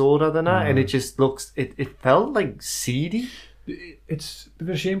 years older than her, and it just looks. It felt like seedy. It's a bit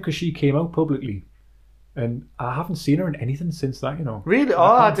of a shame because she came out publicly, and I haven't seen her in anything since that. Really?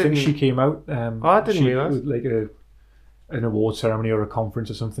 I think she came out. I didn't realise. With like an award ceremony or a conference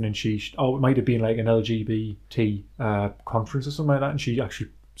or something, and it might have been like an LGBT conference or something like that, and she actually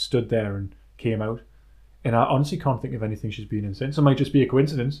stood there and came out. And I honestly can't think of anything she's been in since. It might just be a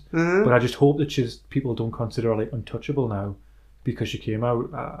coincidence, but I just hope that people don't consider her like untouchable now because she came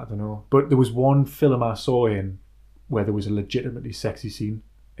out. I don't know. But there was one film I saw in where there was a legitimately sexy scene,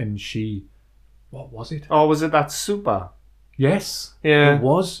 and what was it? Oh, was it that Super? Yes, Yeah. it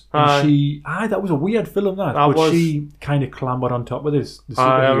was. And that was a weird film she kind of clambered on top of the superhero.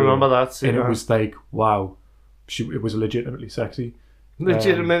 I remember that scene. And it was like, wow, it was legitimately sexy.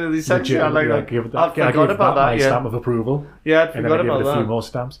 Legitimately sexy. I like that. I forgot forgot about that. My Yeah, stamp of approval. yeah, I And then forgot I gave about it a few that. more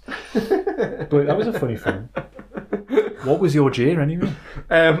stamps. But that was a funny film. What was your J anyway?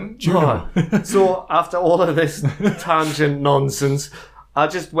 Juno. So after all of this tangent nonsense, I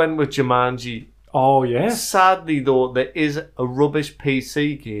just went with Jumanji. Oh yes. Sadly though, there is a rubbish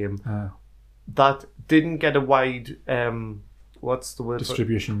PC game that didn't get a wide what's the word?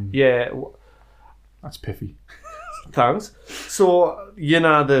 Distribution. Yeah. That's piffy. Thanks. So,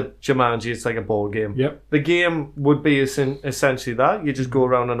 the Jumanji, it's like a board game. Yep. The game would be essentially that. You just go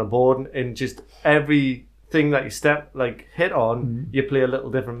around on a board and just everything that you hit on, you play a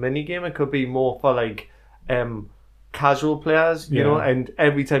little different mini game. It could be more for like casual players, you know, and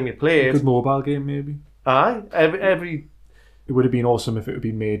every time you play A good it. mobile game maybe. Aye. Every It would have been awesome if it had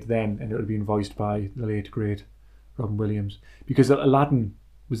been made then and it would have been voiced by the late great Robin Williams. Because Aladdin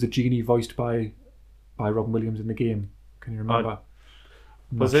was the genie voiced by Robin Williams in the game. Can you remember?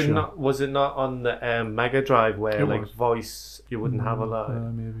 Was it not on the Mega Drive where It like was. voice you wouldn't have a lot?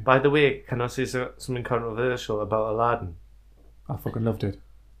 Maybe. By the way, can I say something controversial about Aladdin? I fucking loved it.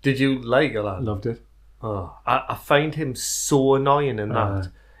 Did you like Aladdin? Loved it. Oh, I find him so annoying in that.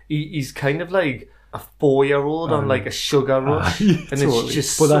 He's kind of like a 4-year-old on like a sugar rush, and it's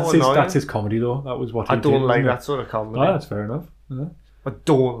just but so annoying. That's his comedy though. That was what he I don't did, like wasn't that it? sort of comedy. Oh, that's fair enough. Yeah. I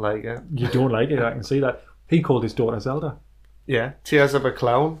don't like it. You don't like it, I can see that. He called his daughter Zelda. Yeah, Tears of a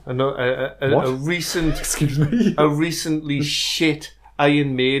Clown. What? A recent, Excuse me. a recently shit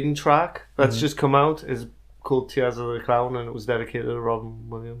Iron Maiden track that's just come out is called Tears of the Clown, and it was dedicated to Robin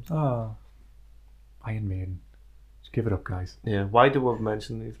Williams. Ah, Iron Maiden. Just give it up, guys. Yeah, why do we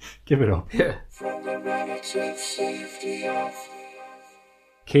mention these? Give it up. Yeah. From the relative safety of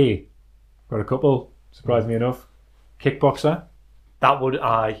K. Got a couple, surprisingly enough. Kickboxer. That would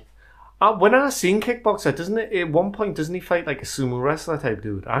when I seen Kickboxer, doesn't it? At one point, doesn't he fight like a sumo wrestler type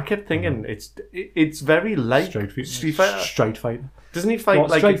dude? I kept thinking it's very like Street Fighter. Street Fighter. Doesn't he fight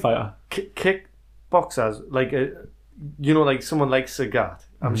What, like Street Fighter? Kickboxers like like someone like Sagat?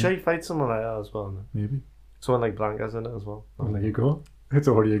 I'm sure he fights someone like that as well. No? Maybe. Someone like Blanca's in it as well. Well, there you go. It's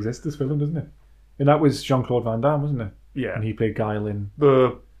already exists, this film, doesn't it? And that was Jean-Claude Van Damme, wasn't it? Yeah. And he played Guile in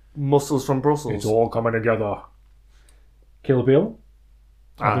The Muscles from Brussels. It's All Coming Together. Kill Bill.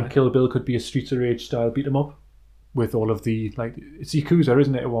 I think Kill Bill could be a Streets of Rage style beat 'em up with all of the it's Yakuza,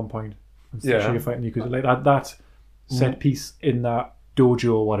 isn't it? At one point, Yeah. you're fighting Yakuza like that set piece in that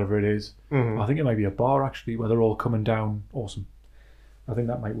dojo or whatever it is. I think it might be a bar actually where they're all coming down. Awesome. I think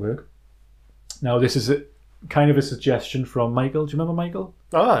that might work. Now this is kind of a suggestion from Michael. Do you remember Michael?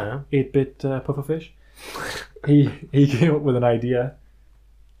 Oh yeah. 8-bit pufferfish. He came up with an idea,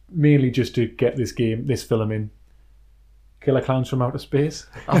 mainly just to get this film in. Killer Clowns from Outer Space.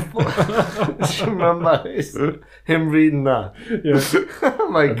 Do you remember him reading that? Yeah. Oh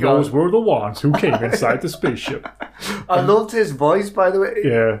my And god. those were the ones who came inside the spaceship. I loved his voice, by the way.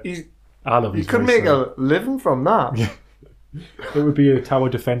 Yeah. I love You his could voice, make though. a living from that. Yeah. It would be a tower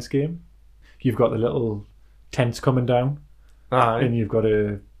defense game. You've got the little tents coming down, Aye. and you've got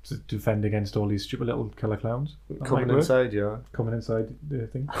to defend against all these stupid little killer clowns. That Coming might work. inside, yeah. Coming inside the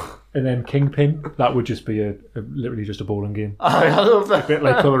thing. And then Kingpin, that would just be literally just a bowling game. Aye, I love that. A bit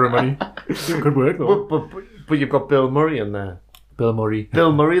like Colour of Money. It could work though. But you've got Bill Murray in there. Bill Murray.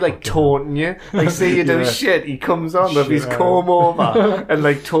 Bill Murray like taunting you. Like say you do Yeah. shit, he comes on with his Shit, comb over and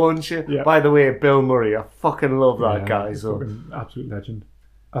like taunts you. Yeah. By the way, Bill Murray, I fucking love that Yeah, guy. So fucking absolute legend.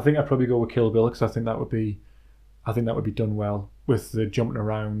 I think I'd probably go with Kill Bill because I think that would be done well with the jumping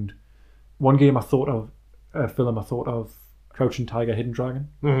around. One game I thought of, a film I thought of, Crouching Tiger, Hidden Dragon.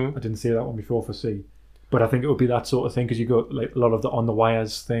 I didn't see that one before for C, but I think it would be that sort of thing because you got like a lot of the on the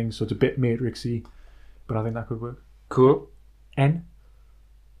wires thing, so it's a bit Matrixy, but I think that could work. cool. N.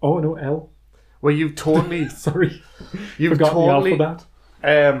 Oh no, L. Well, you've totally, Sorry, you've forgot totally, the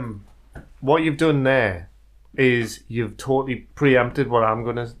alphabet. what you've done there is you've totally preempted what I'm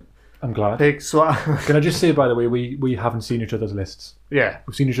gonna I'm glad. pick. So Can I just say, by the way, we haven't seen each other's lists. yeah,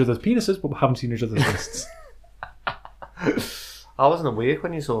 We've seen each other's penises, but we haven't seen each other's lists. I wasn't awake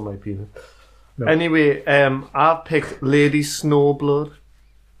when you saw my penis. No. Anyway, I've picked Lady Snowblood.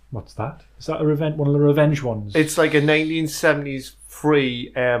 What's that? Is that one of the revenge ones? It's like a 1970s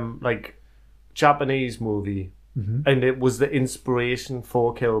free like Japanese movie, and it was the inspiration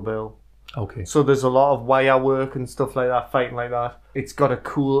for Kill Bill. Okay. So there's a lot of wire work and stuff like that, fighting like that. It's got a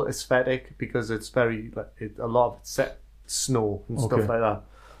cool aesthetic because it's very a lot of set snow and stuff Okay. like that.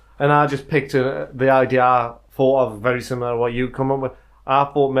 And I just picked the idea I thought of very similar to what you come up with. I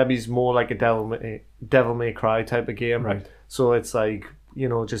thought maybe it's more like a Devil May Cry type of game. Right. So it's like,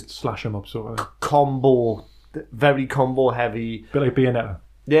 just Slash them up, sort of. combo, very combo heavy. Bit like Bayonetta.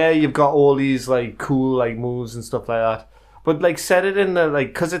 Yeah, you've got all these like cool like moves and stuff like that. But like set it in the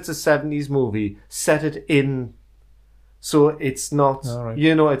because it's a 70s movie, set it in so it's not All right.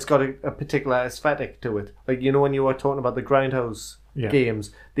 it's got a particular aesthetic to it. Like when you were talking about the Grindhouse games,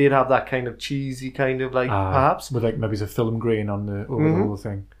 they'd have that kind of cheesy kind of perhaps with like maybe a film grain on the over the whole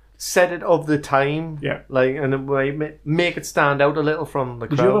thing. set it of the time. Yeah. And it might make it stand out a little from the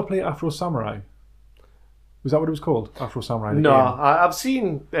crowd. Did you ever play Afro Samurai? Was that what it was called? Afro Samurai? the No, game? I've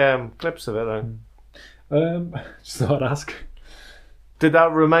seen clips of it. Just thought I'd ask. Did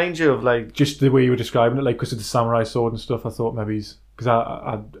that remind you of Just the way you were describing it, like because of the samurai sword and stuff. I thought maybe because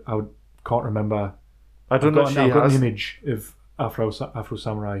I can't remember. I don't know if she I've got has. an image of Afro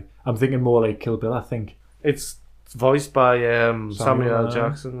Samurai. I'm thinking more like Kill Bill. I think It's voiced by Samuel L. L.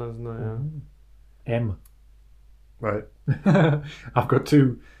 Jackson, isn't it? Yeah. M. Right. I've got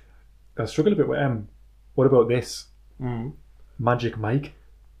two. I struggle a bit with M. What about this? Magic Mike,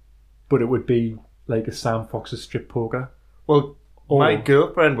 but it would be like a Sam Fox's strip poker. Well, Or my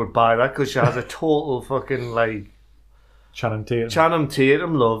girlfriend would buy that because she has a total fucking Channing Tatum. Channing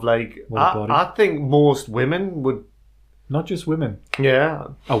Tatum love. What a body. I think most women would. Not just women. Yeah.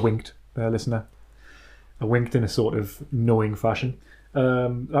 I winked, listener. I winked in a sort of knowing fashion.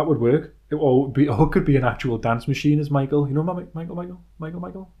 That would work. Or it could be an actual dance machine as Michael. You know Michael?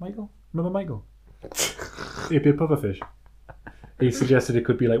 Remember Michael? 8-bit pufferfish. He suggested it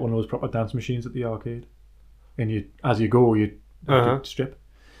could be like one of those proper dance machines at the arcade, and you, as you go, you have to strip.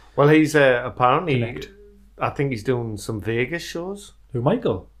 Well, he's apparently. Connect. I think he's doing some Vegas shows. Who,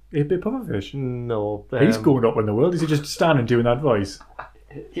 Michael? 8-Bit Pufferfish. No, He's going up in the world. Is he just standing doing that voice?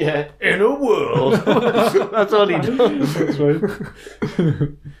 Yeah, in a world. That's all he does. That's right.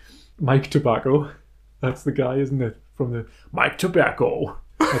 Mike Tobacco. That's the guy, isn't it? From the Mike Tobacco.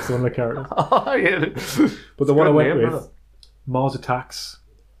 That's one of the characters. Oh, yeah. But the one I went name, with, isn't it? Mars Attacks,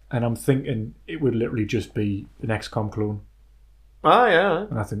 and I'm thinking it would literally just be an XCOM clone, Oh, yeah.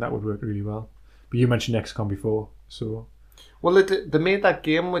 and I think that would work really well. But you mentioned XCOM before, so Well, they made that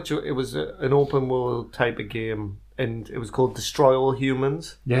game, which it was an open world type of game, and it was called Destroy All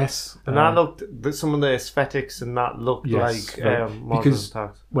Humans. yes. And that looked, some of the aesthetics and that looked Yes, like right. Mars Because-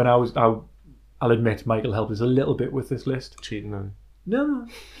 Attacks. When I'll admit Michael helped us a little bit with this list. Cheating on No,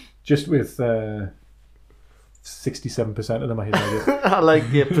 just with 67% of them I hit. I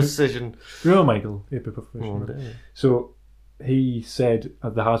like your precision. Real Michael, 8-Bit Pufferfish. Oh, dear. So he said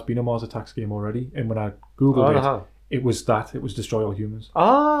there has been a Mars Attacks game already, and when I googled it was Destroy All Humans.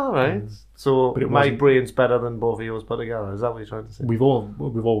 Oh, right. So But it my wasn't- brain's better than both of yours put together. Is that what you're trying to say? We've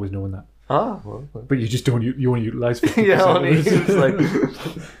always known that, Ah, well. but you just don't. You only utilize 50%. Yeah, of only it. it's like...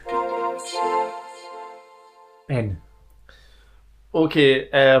 N. Okay,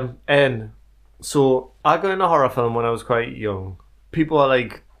 N. So I got into horror film when I was quite young. People are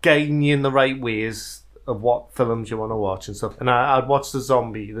like guiding you in the right ways of what films you want to watch and stuff. And I'd watch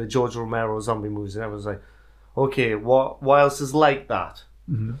the George Romero zombie movies, and I was like, okay, what else is like that?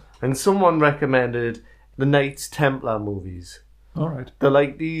 Mm-hmm. And someone recommended the Knights Templar movies. All right. They're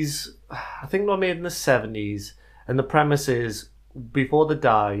like these, I think they were made in the 70s, and the premise is before they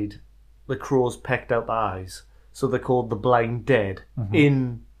died, the crows pecked out their eyes. So they're called the Blind Dead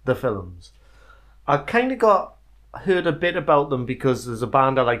in the films. I kind of heard a bit about them because there's a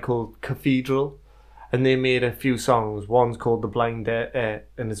band I like called Cathedral, and they made a few songs. One's called The Blind Dead,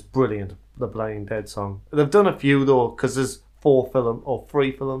 and it's brilliant, the Blind Dead song. They've done a few though, because there's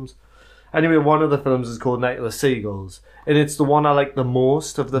 3 films. Anyway, one of the films is called Night of the Seagulls, and it's the one I like the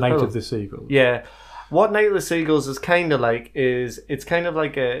most of the Night film. of the Seagulls. Yeah. What Night of the Seagulls is kind of like it's kind of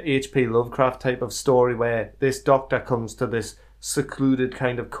like a H.P. Lovecraft type of story where this doctor comes to this secluded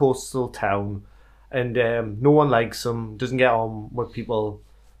kind of coastal town, and no one likes him, doesn't get on with people,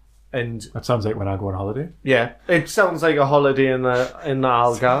 and That sounds like when I go on holiday. yeah, it sounds like a holiday in the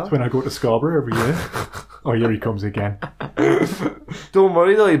Algarve. It's when I go to Scarborough every year. Oh, here he comes again. Don't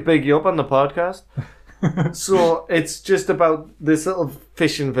worry though, he'll big you up on the podcast. So it's just about this little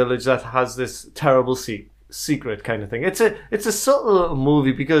fishing village that has this terrible secret kind of thing. It's a subtle little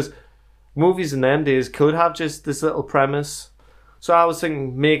movie because movies in them days could have just this little premise. So I was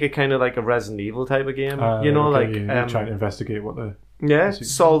thinking make it kind of like a Resident Evil type of game, Okay, you're trying to investigate what the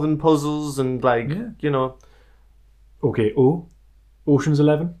solving puzzles and Okay, Ocean's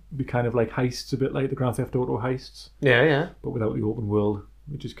 11 would be kind of like heists, a bit like the Grand Theft Auto heists, yeah. but without the open world,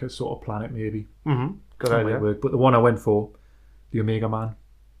 which is sort of planet maybe. Mm-hmm. Good That idea. might work. But the one I went for, the Omega Man.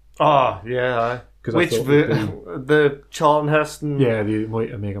 Oh yeah, 'Cause I which thought it would the Charlton Heston? Yeah, the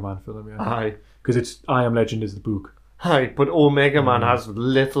Omega Man film. Yeah, Aye. because it's I Am Legend is the book. Hi, but Omega Man has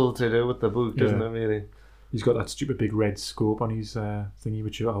little to do with the book, doesn't Yeah. it, really? He's got that stupid big red scope on his thingy,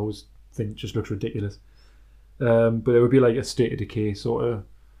 which I always think just looks ridiculous. But it would be like a State of Decay sort of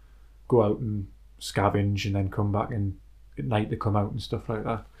go out and scavenge and then come back and at night they come out and stuff like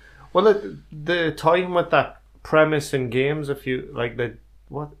that. Well, the time with that premise in games, if you like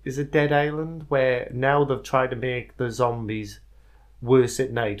what is it, Dead Island, where now they've tried to make the zombies worse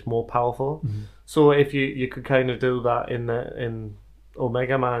at night, more powerful. Mm-hmm. So if you could kind of do that in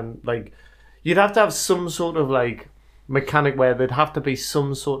Omega Man, like you'd have to have some sort of like mechanic where there'd have to be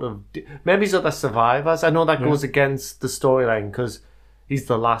some sort of maybe he's other survivors. I know that goes against the storyline because he's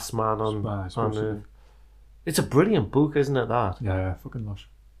the last man on Earth. It's a brilliant book, isn't it? That Yeah, fucking lush.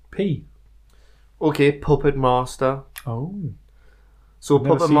 P. okay, Puppet Master. Oh, So I've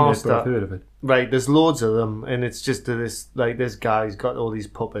never Puppet seen Master, it, but I've heard of it. right? There's loads of them, and it's just this guy's got all these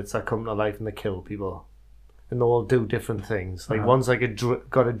puppets that come to life and they kill people, and they all do different things. Like one's like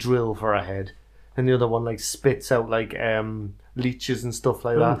got a drill for a head, and the other one like spits out like leeches and stuff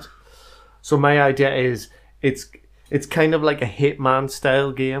like that. So my idea is it's kind of like a Hitman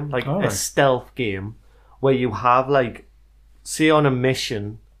style game, like a stealth game, where you have like, say on a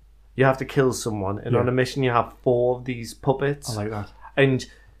mission, you have to kill someone, and on a mission you have 4 of these puppets. I like that. And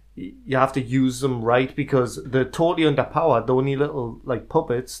you have to use them right because they're totally underpowered. They're only little like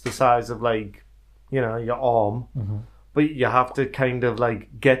puppets the size of like, your arm. Mm-hmm. But you have to kind of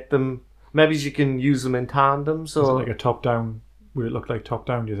like get them. Maybe you can use them in tandem. Is it So like a top-down would it look like top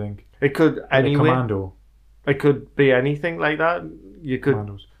down? Do you think? It could Like anyway. Commando. It could be anything like that. You could.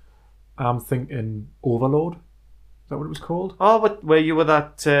 Commandos. I'm thinking Overlord. Is that what it was called? Oh, but where you were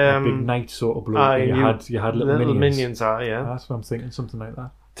that A big knight sort of bloke. aye, and you had little minions. Yeah. That's what I'm thinking. Something like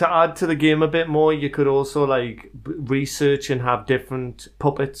that. To add to the game a bit more, you could also like research and have different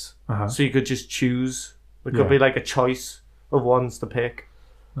puppets. Uh-huh. So you could just choose. It could Yeah. be like a choice of ones to pick.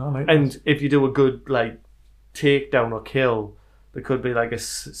 No, I like And if you do a good like takedown or kill, there could be like a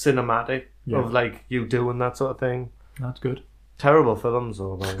cinematic Yeah. of like you doing that sort of thing. that's good. Terrible films,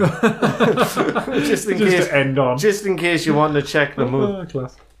 though. just in Just case, to end on. just in case you want to check the movie. Oh,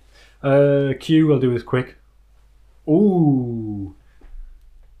 class. Q, I'll do this quick. Ooh.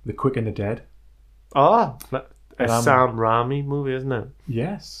 The Quick and the Dead. Oh, a Um, Sam Raimi movie, isn't it?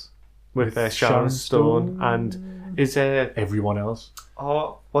 Yes. With With Sharon Sharon Stone Stone. and is Everyone else.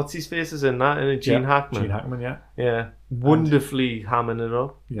 what's his face is in that? And Gene Yeah, Hackman. Gene Hackman, yeah. Yeah, wonderfully hamming it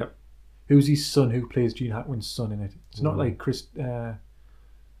up. Yep. Who's his son? Who plays Gene Hackman's son in it? It's not like Christian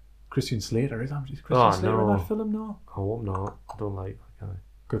Slater, is it? Is Christian Slater in no. that film? No. I hope not. I don't like that guy.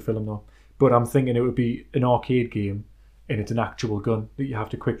 Good film, though. But I'm thinking it would be an arcade game and it's an actual gun that you have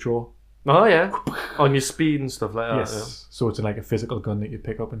to quick draw. Oh yeah, on your speed and stuff like that. Yes. So it's like a physical gun that you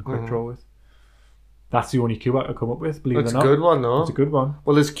pick up and quick draw with. That's the only cue I could come up with, believe It's it a or not. good one though. It's a good one.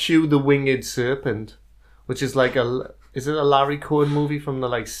 Well, there's Q the Winged Serpent, which is like is it a Larry Cohen movie from the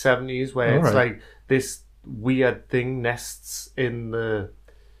like 70s where it's Alright. like this weird thing nests in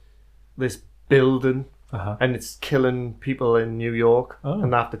this building Uh-huh. and it's killing people in New York Oh.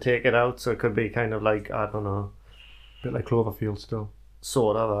 and they have to take it out, so it could be kind of like, I don't know, Bit like Cloverfield still.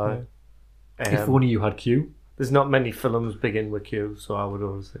 sort of. Aye. If only you had Q. There's not many films begin with Q, so I would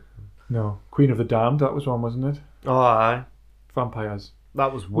always think. No. Queen of the Damned, that was one, wasn't it? Oh, aye. Vampires.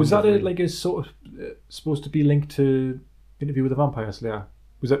 That was Was that wonderfully- like a sort of supposed to be linked to Interview with the Vampire Slayer?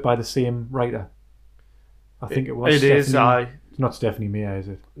 Was it by the same writer? I think it was. It is, aye. It's not Stephanie Meyer, is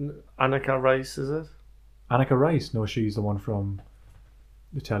it? Annika Rice, is it? Annika Rice? No, she's the one from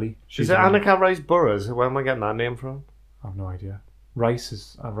the telly. She's Is it the one- Annika Rice Burroughs? Where am I getting that name from? I have no idea. Rice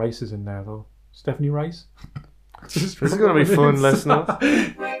is in there though. Stephanie Rice. This is going to be fun, listeners.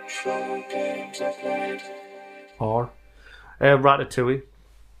 Retro games of played. Or Ratatouille.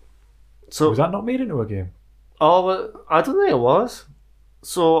 So, was that not made into a game? oh, well, I don't think it was.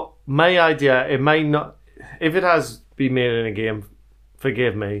 So, my idea, it might not, if it has been made in a game,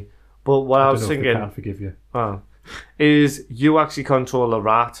 forgive me. But what I, I was don't know if they thinking, can't forgive you. is you actually control a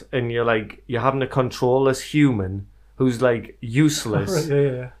rat, and you're having to control this human who's like useless. Right,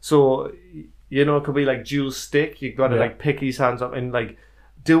 yeah. So, it could be like dual stick. You've got to Yeah. like pick his hands up and like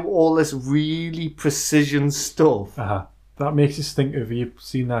do all this really precision stuff. Uh-huh. That makes us think of, you've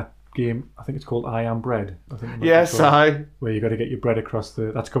seen that game, I think it's called I Am Bread. I think it might be Yes, called, where you got to get your bread across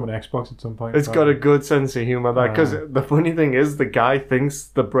that's coming to Xbox at some point. it's got a good sense of humour, that, because Ah. the funny thing is the guy thinks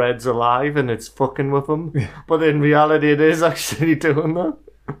the bread's alive and it's fucking with him, but in reality it is actually doing that.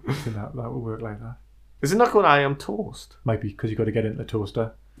 I think that would work like that. Is it not called I Am Toast? Might be because you got to get into the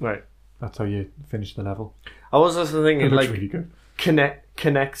toaster. Right. That's how you finish the level. I was also It thinking looks like really good.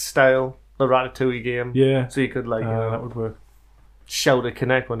 Connect style, the Ratatouille game. Yeah, So you could like that would work. shout at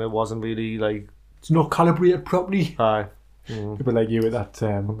Connect when it wasn't really like It's not calibrated properly. hi. It'd be like you with that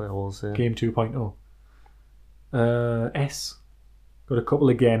Game 2.0. S. Got a couple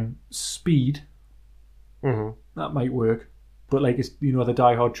again. Speed. Mm-hmm. That might work. But like, it's, the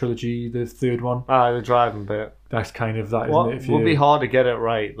Die Hard trilogy, the third one. Ah, the driving bit. That's kind of that, What isn't it? would be hard to get it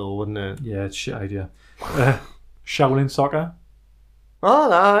right though, wouldn't it? Yeah, it's a shit idea. Shaolin Soccer.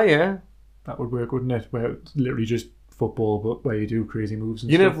 Oh, yeah. That would work, wouldn't it? Where it's literally just football, but where you do crazy moves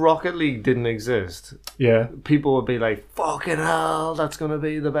and You know, stuff. if Rocket League didn't exist, Yeah. people would be like, "Fucking hell, that's gonna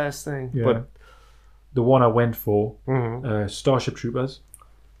be the best thing." Yeah. But The one I went for, mhm. Starship Troopers.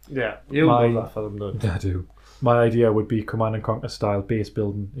 yeah, you love that film, don't you? I do. My idea would be Command and Conquer style base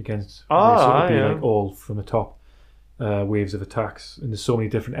building against. Ah, so it would be yeah. like all from the top, waves of attacks, and there's so many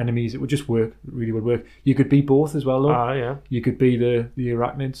different enemies. It would just work. It really would work. You could be both as well, though. Ah, yeah. You could be the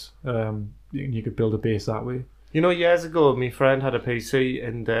arachnids. You could build a base that way. You know, years ago, my friend had a PC,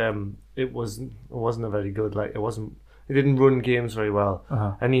 and it wasn't a very good. Like, it didn't run games very well,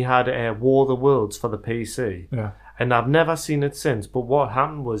 Uh-huh. and he had War of the Worlds for the PC, Yeah. and I've never seen it since. But what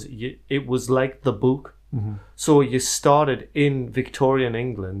happened was, it was like the book. Mm-hmm. So you started in Victorian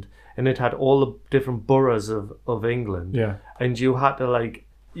England, and it had all the different boroughs of England. Yeah. And you had to like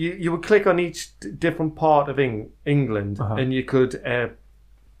you would click on each different part of England, Uh-huh. and you could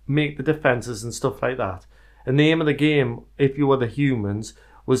make the defenses and stuff like that. And the aim of the game, if you were the humans,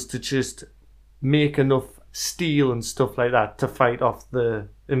 was to just make enough steel and stuff like that to fight off the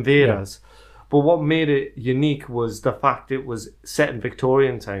invaders. But what made it unique was the fact it was set in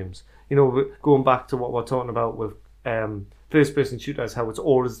Victorian times. You know, going back to what we're talking about with first-person shooters, how it's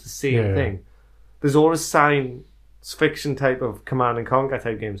always the same thing. There's always science fiction type of Command and Conquer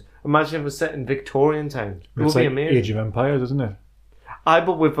type games. Imagine if it was set in Victorian times. It would be amazing. Age of Empires, isn't it?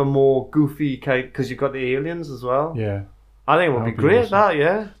 But with a more goofy kind, because you've got the aliens as well. Yeah. I think it would be great,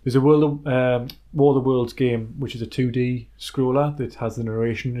 awesome. There's a War of the Worlds game, which is a 2D scroller that has the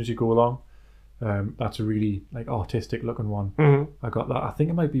narration as you go along. That's a really like artistic looking one. Mm-hmm. I got that. I think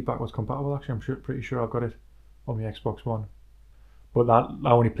it might be backwards compatible actually. I'm pretty sure I've got it on the Xbox One. But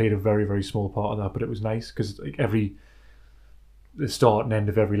I only played a very, very small part of that, but it was nice because like the start and end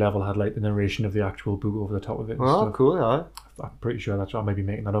of every level had like the narration of the actual book over the top of it. And stuff. Cool, yeah. I'm pretty sure that's. I may be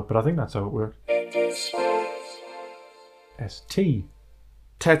making that up, but I think that's how it worked. ST.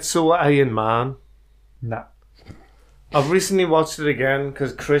 Tetsuo Iron Man. Nah. I've recently watched it again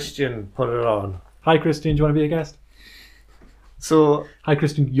because Christian put it on. Hi Christian, do you want to be a guest? So, hi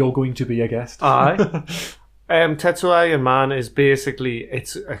Christian, you're going to be a guest. Aye. Tetsuo Iron Man is basically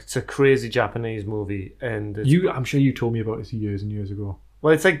it's a crazy Japanese movie, and I'm sure you told me about this years and years ago.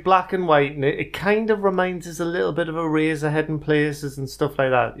 Well, it's like black and white, and it kind of reminds us a little bit of a Razorhead in places and stuff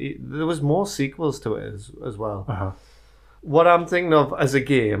like that. There was more sequels to it as well. Uh-huh. What I'm thinking of as a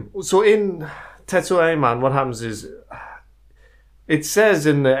game, so in Tetsuo Iron Man, what happens is it says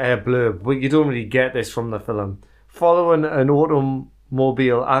in the blurb, but you don't really get this from the film. Following an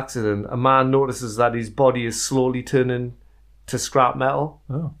automobile accident, a man notices that his body is slowly turning to scrap metal.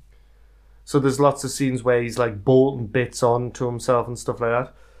 Oh. So there's lots of scenes where he's like bolting bits onto himself and stuff like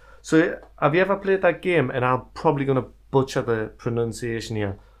that. So have you ever played that game? And I'm probably going to butcher the pronunciation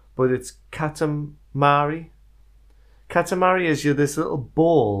here, but it's Katamari. Katamari is you're this little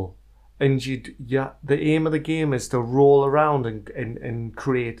ball, and the aim of the game is to roll around and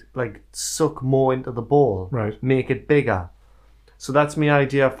create, like, suck more into the ball. Right. Make it bigger. So that's my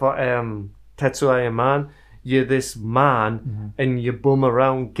idea for Tetsuo Iron Man. You're this man, and you bum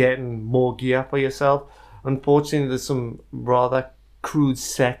around getting more gear for yourself. Unfortunately, there's some rather crude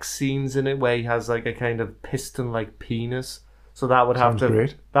sex scenes in it where he has like a kind of piston-like penis. So that would have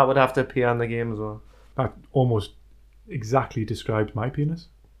to appear in the game as well. That almost exactly described my penis.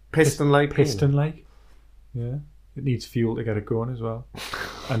 Piston-like. Piston-like. Yeah. It needs fuel to get it going as well,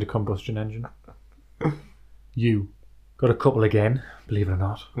 and a combustion engine. You got a couple again, believe it or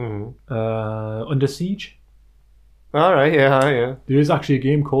not. Mm-hmm. Under Siege. All right, yeah. There is actually a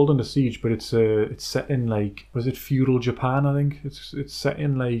game called Under Siege, but it's set in like, was it feudal Japan? I think it's set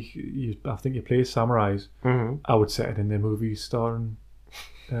in like I think you play samurais. Mm-hmm. I would set it in the movie starring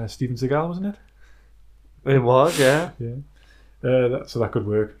Steven Seagal, wasn't it? It was, yeah. Yeah. So that could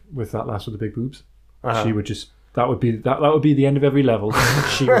work with that lass with the big boobs. Uh-huh. She would just that would be the end of every level.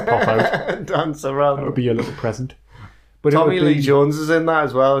 She would pop out, dance around. That would be a little present. But Tommy Lee Jones is in that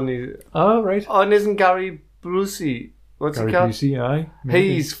as well, and right. Oh, and isn't Gary Busey? What's Gary he called? Busey, aye.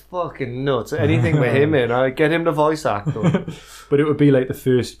 Maybe. He's fucking nuts. Anything with him in, I get him to voice act. But it would be like the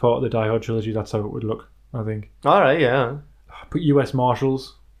first part of the Die Hard trilogy. That's how it would look, I think. All right, yeah. Put U.S.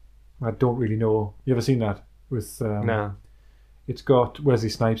 Marshals. I don't really know. You ever seen that? With no. It's got Wesley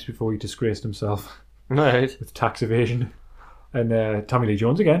Snipes before he disgraced himself. Right. With tax evasion. And Tommy Lee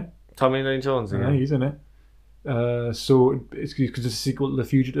Jones again. Tommy Lee Jones again. Yeah, he's in it. So it's because it's a sequel to The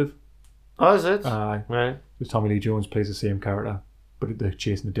Fugitive. Oh, is it? Aye. Right. Because Tommy Lee Jones plays the same character, but they're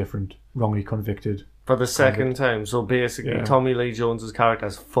chasing a different, wrongly convicted. For the second time. So basically, Tommy Lee Jones's character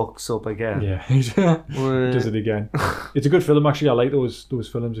fucks up again. Yeah, he does it again. It's a good film, actually. I like those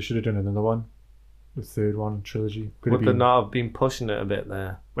films. I should have done another one. The third one, trilogy. Would they not have been pushing it a bit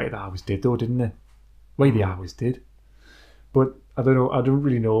there? Wait, they always did, though, didn't they? They always did. But I don't know. I don't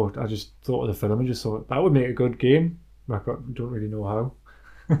really know. I just thought of the film and just thought that would make a good game. I don't really know how.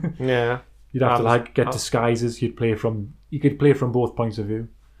 Yeah. You'd have to get disguises. You could play from both points of view.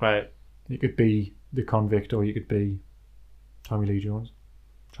 Right. You could be the convict, or you could be Tommy Lee Jones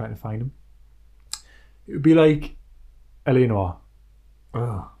trying to find him. It would be like L.A. Noire.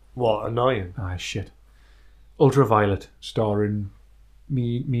 Oh, what annoying! Ah, shit. Ultraviolet, starring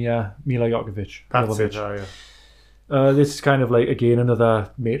Mila Jovovich. That's it. This is kind of like again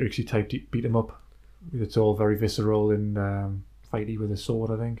another Matrixy type beat 'em up. It's all very visceral and fighty with a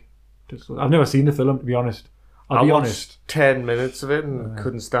sword. I think. I've never seen the film, to be honest. I'll be honest. 10 minutes of it and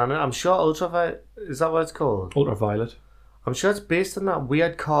couldn't stand it. I'm sure Ultraviolet, is that what it's called? Ultraviolet. I'm sure it's based on that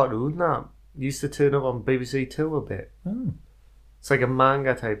weird cartoon that used to turn up on BBC Two a bit. Oh. It's like a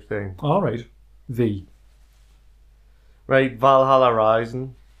manga type thing. All right. Right, Valhalla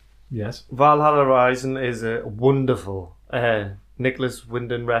Rising. Yes. Valhalla Rising is a wonderful Nicholas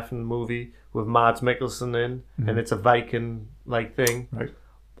Winding Refn movie with Mads Mikkelsen in, and it's a Viking-like thing. Right.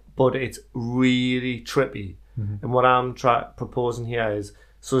 But it's really trippy. And what I'm proposing here is,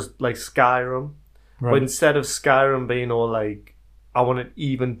 so it's like Skyrim, Right. but instead of Skyrim being all like, I want it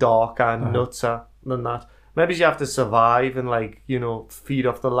even darker and nutser than that, maybe you have to survive and like, you know, feed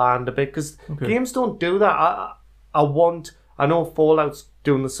off the land a bit, because games don't do that. I know Fallout's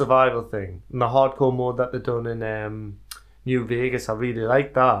doing the survival thing, and the hardcore mode that they've done in New Vegas, I really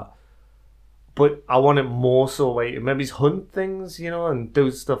like that. But I want it more so like, maybe hunt things, you know, and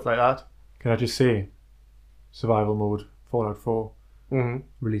do stuff like that. Can I just say, survival mode, Fallout 4,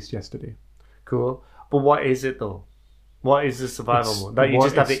 released yesterday. Cool. But what is it though? What is the survival mode? That you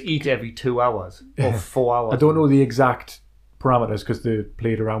just have to eat every 2 hours or 4 hours? I don't know the exact parameters because they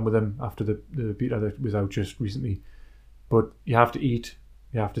played around with them after the beta that was out just recently. But you have to eat,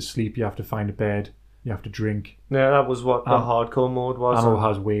 you have to sleep, you have to find a bed, you have to drink. Yeah, that was what the hardcore mode was. Ammo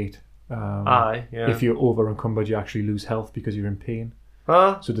has weight. Yeah. If you're over encumbered, you actually lose health because you're in pain.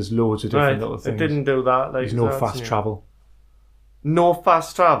 Huh? So there's loads of different little things. It didn't do that. Like There's no fast travel. No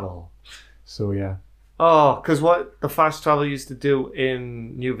fast travel? So yeah. Oh, because what the fast travel used to do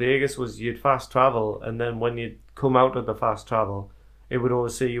in New Vegas was you'd fast travel, and then when you'd come out of the fast travel, it would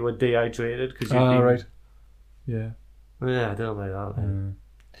always say you were dehydrated because you'd been... right. Yeah. Yeah, I don't like that.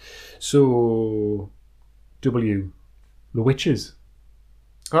 So, W. The Witches.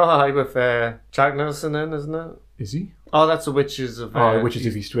 Oh, with Jack Nicholson in, isn't it? Is he? Oh, that's the Witches of... Witches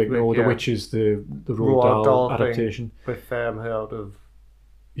of Eastwick. No, The Witches, the Roald Dahl adaptation. With her out of...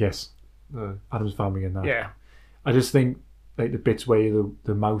 Yes. Adam's Family in that. Yeah. I just think like the bits where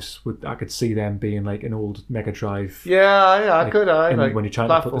the mouse I could see them being like an old Mega Drive. Yeah, I could. And like when you're trying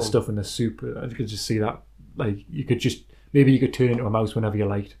to put the stuff in the soup, I could just see that. Like you could just maybe you could turn into a mouse whenever you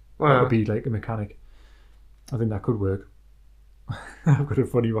liked. That would be like a mechanic. I think that could work. I've got a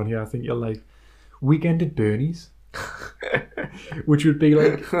funny one here. I think you'll like Weekend at Bernie's. Which would be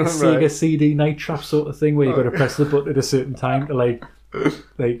like a Sega CD night trap sort of thing where you've got to press the button at a certain time to like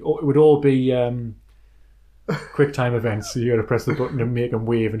it would all be quick time events, so you got to press the button and make them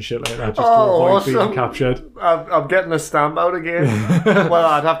wave and shit like that just to avoid being captured. I'm getting a stamp out again. Well,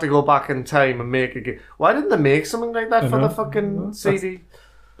 I'd have to go back in time and make a game. Why didn't they make something like that for the fucking CD?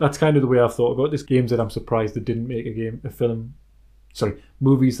 That's kind of the way I've thought about this. Games that I'm surprised they didn't make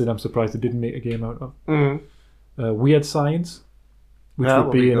movies that I'm surprised they didn't make a game out of. Weird Science, which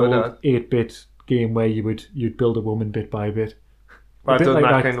would be an old 8-bit game where you'd build a woman bit by bit. I've done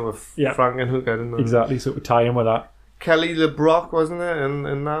that kind of with Frank and Hooker, didn't I? Exactly, so it would tie in with that. Kelly LeBrock, wasn't it,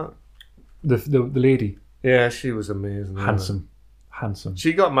 in that? The lady. Yeah, she was amazing. Handsome.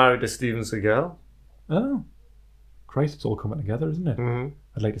 She got married to Steven Seagal. Oh. Christ, it's all coming together, isn't it?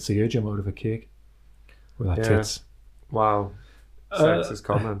 I'd like to see her jump out of a cake with her tits. Wow. Sex is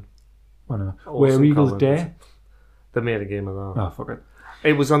common. I know. Where Eagles Dare. They made a game of that. Oh, fuck it.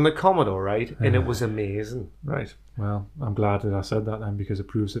 It was on the Commodore, right? And it was amazing. Right. Well, I'm glad that I said that then because it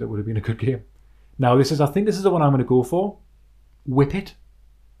proves that it would have been a good game. Now, I think this is the one I'm going to go for. Whip It.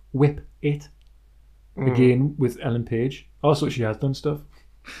 Again, with Ellen Page. Also, she has done stuff.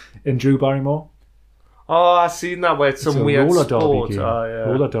 And Drew Barrymore. Oh, I've seen that where it's some weird roller sport. derby game. Oh, yeah.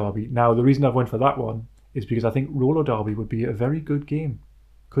 Roller derby. Now, the reason I've went for that one is because I think roller derby would be a very good game.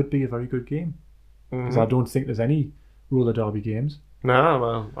 Could be a very good game. Because I don't think there's any roller derby games.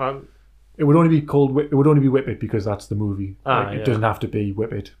 No, well, it would only be called. It would only be Whip It because that's the movie. It doesn't have to be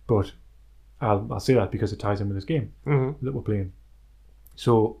Whip It, but I'll say that because it ties in with this game that we're playing.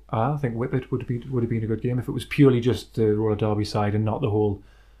 So I think Whip It would have been a good game if it was purely just the roller derby side and not the whole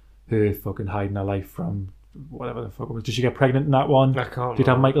her fucking hiding her life from whatever the fuck it was. Did she get pregnant in that one? I can't. Did it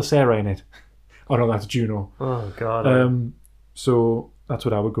have Michael Cera in it? Oh no, that's Juno. Oh god. So that's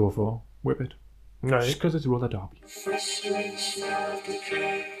what I would go for. Whip It. Right. Just because it's roller derby.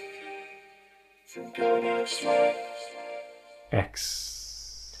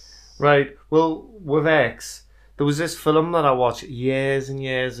 X. Right. Well, with X, there was this film that I watched years and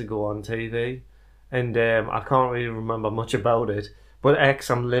years ago on TV, and I can't really remember much about it. But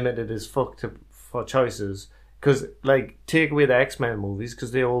X, I'm limited as fuck for choices because, like, take away the X-Men movies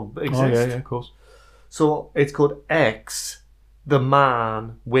because they all exist. Oh yeah, of course. So it's called X, the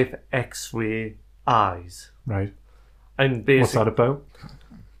man with X-ray eyes. Right. And basically, what's that about?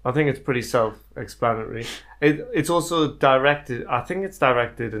 I think it's pretty self-explanatory. It's also directed. I think it's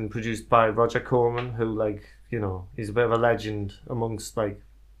directed and produced by Roger Corman, who, like, you know, he's a bit of a legend amongst like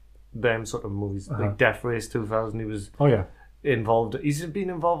them sort of movies, like Death Race 2000. He was involved. He's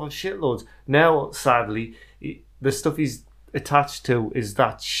been involved with shitloads. Now, sadly, the stuff he's attached to is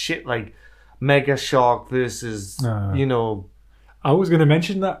that shit like Mega Shark versus, you know. I was going to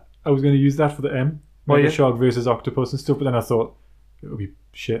mention that. I was going to use that for the M. Mega yeah? Shark versus Octopus and stuff, but then I thought it would be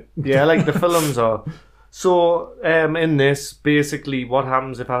shit. Yeah, like the films are. So, in this, basically, what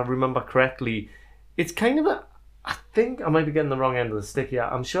happens, if I remember correctly, it's kind of a. I think I might be getting the wrong end of the stick here.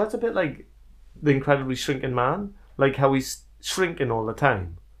 I'm sure it's a bit like The Incredibly Shrinking Man, like how he's shrinking all the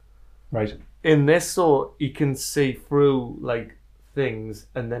time. Right. In this, so he can see through like things,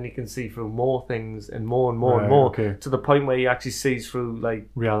 and then he can see through more things and more and more and more, okay. to the point where he actually sees through like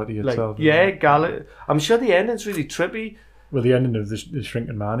Reality itself. I'm sure the ending's really trippy. Well, the ending of the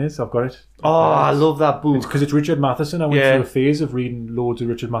Shrinking Man is. I've got it. Oh, I love that book. Because it's Richard Matheson. I went through a phase of reading loads of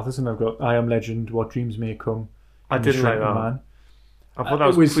Richard Matheson. I've got I Am Legend, What Dreams May Come. I didn't like that. Man. I thought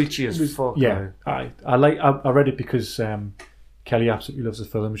that was preachy as fuck. Yeah, I read it because Kelly absolutely loves the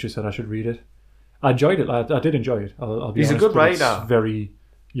film. She said I should read it. I enjoyed it. I did enjoy it. I'll be He's honest, a good but it's writer.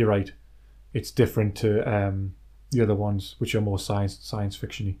 You're right. It's different to the other ones, which are more science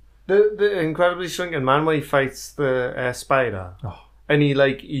fiction-y. The Incredibly Shrinking Man, where he fights the spider, and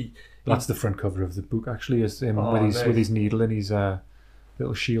that's the front cover of the book. Actually, is him nice. with his needle and his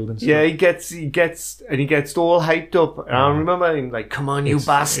little shield and stuff. Yeah, he gets all hyped up. And I remember him like, "Come on, you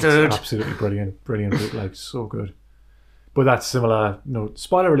bastard!" It's absolutely brilliant book, like so good. But that's similar. No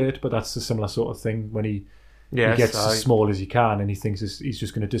spoiler alert, but that's a similar sort of thing when he gets as small as he can, and he thinks he's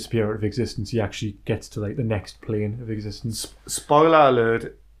just going to disappear out of existence. He actually gets to like the next plane of existence. Spoiler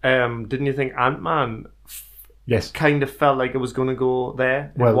alert! Didn't you think Ant-Man? Yes, kind of felt like it was going to go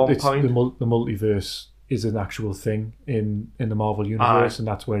there. Well, at one point. The multiverse is an actual thing in the Marvel universe, and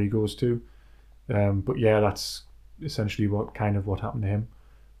that's where he goes to. But yeah, that's essentially what happened to him.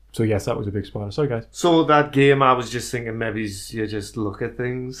 So yes, that was a big spoiler. Sorry, guys. So that game, I was just thinking maybe you just look at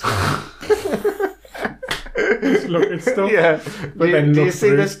things. Just look at stuff. Yeah. But Do you see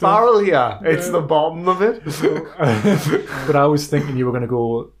this barrel here? It's the bottom of it. But I was thinking you were going to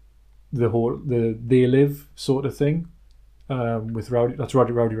go the They Live sort of thing. With Rowdy, that's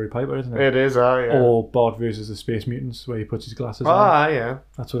Roddy Roddy Piper, isn't it? It is, yeah. Or Bart versus the Space Mutants, where he puts his glasses on. Yeah.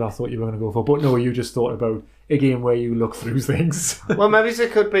 That's what I thought you were going to go for. But no, you just thought about a game where you look through things. Well, maybe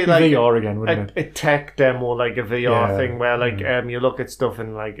it could be like VR again, wouldn't a tech demo, like a VR thing, where like you look at stuff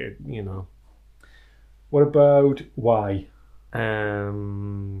and like it, you know. What about Y?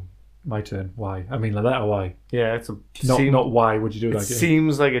 My turn. Y. I mean, the letter Y. Yeah, it's not why would you do that? It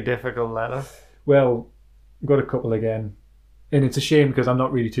seems like a difficult letter. Well, I've got a couple again. And it's a shame because I'm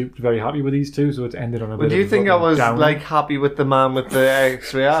not really very happy with these two, so it's ended on a bit. Do you think I was like happy with the man with the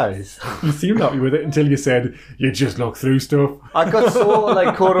X-ray eyes? You seemed happy with it until you said you just look through stuff. I got so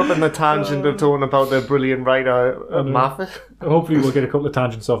like caught up in the tangent of talking about the brilliant writer Moffat. Hopefully we'll get a couple of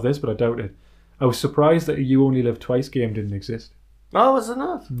tangents off this, but I doubt it. I was surprised that a You Only Live Twice game didn't exist. Oh, was it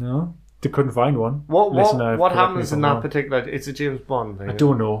not? No, they couldn't find one. What happens in that particular? It's a James Bond thing. I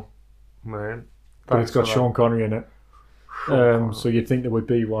don't know, man. But it's got Sean Connery in it. So you'd think there would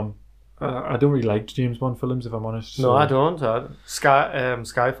be one. I don't really like James Bond films, if I'm honest. No, I don't.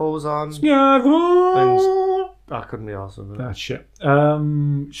 Skyfall was on. Skyfall! That couldn't be awesome. That shit.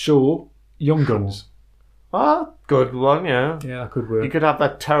 So, Young Guns. Good one, yeah. Yeah, that could work. You could have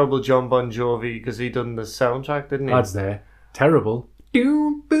that terrible John Bon Jovi, because he done the soundtrack, didn't he? That's there. Terrible.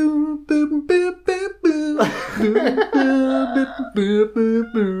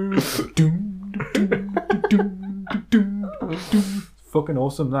 Fucking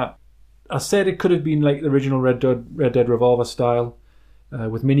awesome, that. I said it could have been like the original Red Dead Revolver style,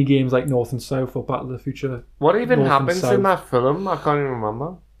 with mini games like North and South or Battle of the Future. What even happens in that film? I can't even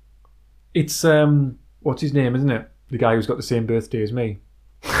remember. It's what's his name, isn't it? The guy who's got the same birthday as me.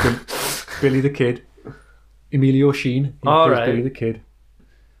 Billy the Kid. Emilio Sheen. He plays Billy the Kid.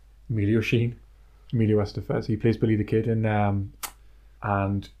 Emilio Sheen. Emilio Estevez. He plays Billy the Kid, and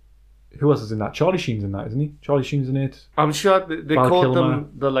who else is in that? Charlie Sheen's in that, isn't he? Charlie Sheen's in it. I'm sure they called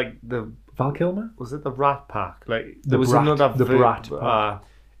them the Val Kilmer? Was it the Rat Pack? Like there was another Brat Pack.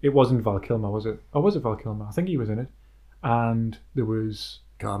 It wasn't Val Kilmer, was it? Or was it Val Kilmer? I think he was in it. And there was...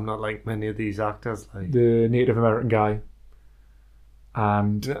 God, I'm not like many of these actors. Like the Native American guy.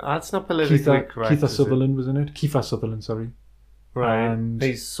 And... That's not politically correct. Kiefer Sutherland was in it. Kiefer Sutherland, sorry. Right. And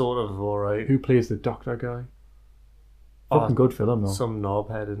he's sort of alright. Who plays the doctor guy? Fucking good film, though. Some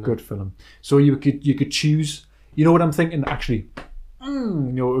knobhead, isn't it? Good film. So you could choose... You know what I'm thinking? Actually, you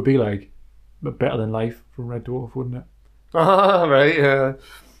know what it would be like? But Better Than Life from Red Dwarf, wouldn't it? Right, yeah.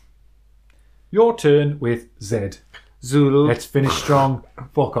 Your turn with Z. Zulu. Let's finish strong.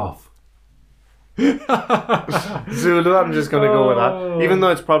 Fuck off. Zulu, I'm just going to go with that. Even though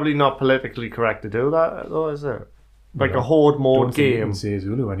it's probably not politically correct to do that, though, is it? Like a horde mode Don't think you game. can say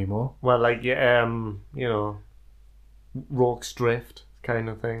Zulu anymore. Well, like, you know, Rogue's Drift kind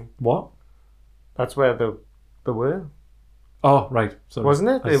of thing. What? That's where they were. Oh, right. Sorry. Wasn't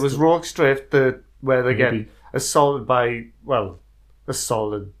it? It was Rogue's Drift where they Maybe. get assaulted by,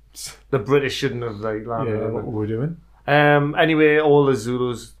 assaulted. The British shouldn't have, like, landed Yeah, on what it. were we doing? Anyway, all the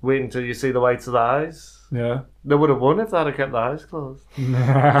Zulus wait until you see the whites of the eyes. Yeah. They would have won if they'd have kept their eyes closed.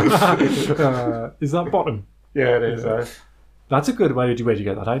 Is that bottom? Yeah, it is. Yeah. That's a good. Where'd you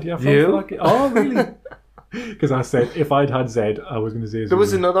get that idea from? You? For that game? Oh, really? Because I said if I'd had Z, I was going to say Zulu. There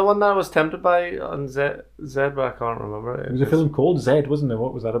was another one that I was tempted by on Z, but I can't remember it. There was a film called Z, wasn't there?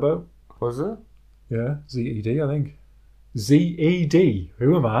 What was that about? Was it? Yeah, Z-E-D, I think. Z-E-D.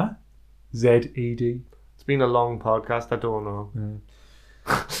 Who am I? Z-E-D. It's been a long podcast. I don't know. Yeah.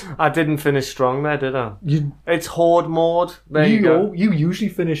 I didn't finish strong there, did I? You It's horde mode. There you go. You usually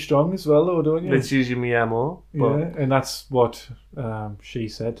finish strong as well, though, don't you? It's usually me MO. But Yeah, and that's what she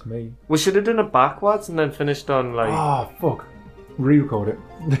said to me. we should have done it backwards and then finished on like Oh, fuck. Re-record it.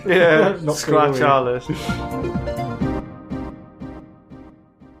 yeah, Not scratch straight away. our list.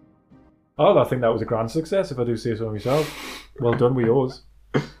 Oh, I think that was a grand success, if I do say so myself. Well done with yours.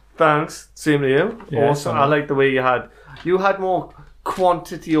 Thanks. Same to you. Yeah, Awesome. I I know. like the way you had more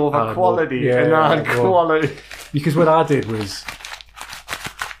quantity over I had quality, more- yeah, and I had more. quality. Because what I did was...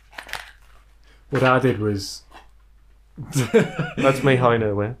 That's me high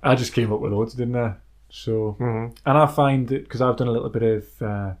nowhere. I just came up with loads, didn't I? So... Mm-hmm. And I find that, because I've done a little bit of...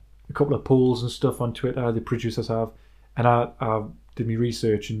 a couple of polls and stuff on Twitter, the producers have, and I did my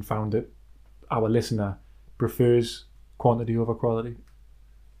research and found that our listener prefers quantity over quality.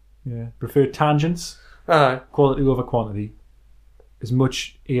 Yeah. Prefer tangents, quality over quantity, as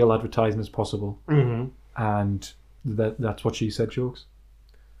much ale advertising as possible. Mm-hmm. And that's what she said, jokes.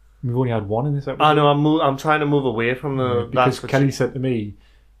 We've only had one in this episode. I know. I'm trying to move away from the. Because that's what Kelly said to me,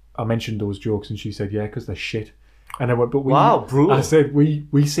 I mentioned those jokes, and she said, yeah, because they're shit. And I went, but we... Wow, brutal. I said, we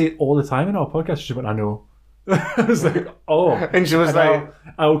say it all the time in our podcast. She went, I know. I was like, oh. And she was And like,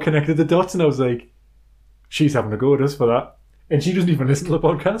 I connected the dots, and I was like, she's having a go at us for that. And she doesn't even listen to the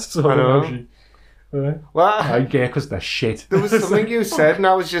podcast, so I know. she... well, I get because they're shit. there was something you said, and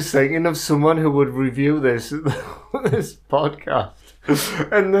I was just thinking of someone who would review this podcast.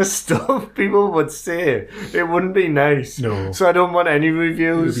 And the stuff people would say, it wouldn't be nice. No. So I don't want any It would be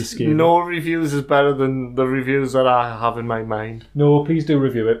reviews. scary. No reviews is better than the reviews that I have in my mind. No, please do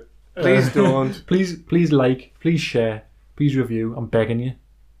review it. Please don't. Please like, please share, please review. I'm begging you.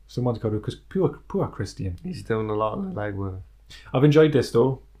 Someone's got to, because poor Christian. He's doing a lot of the legwork. I've enjoyed this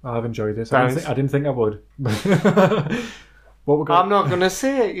though. I've enjoyed this. I didn't think I would. What we got I'm not going to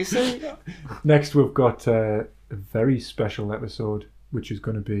say it, you see. next? We've got a very special episode, which is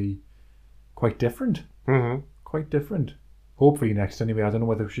going to be quite different. Mm-hmm. Quite different. Hopefully next anyway. I don't know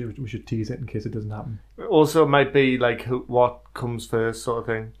whether we should tease it in case it doesn't happen. Also, it might be like what comes first sort of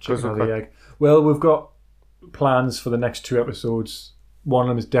thing. 'Cause Chicken or we've the got- egg. Well, we've got plans for the next 2 episodes. One of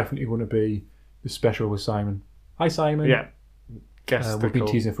them is definitely going to be the special with Simon. Hi, Simon. Yeah. Guesticle. We've been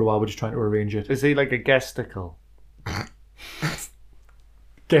teasing it for a while. We're just trying to arrange it. Is he like a guesticle?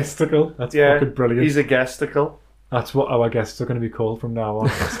 Guesticle. That's Yeah, fucking brilliant. he's a guesticle. That's what our guests are going to be called from now on.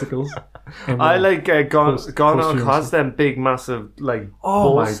 Guesticles. I like Post- Garner costumes. has them big, massive, like,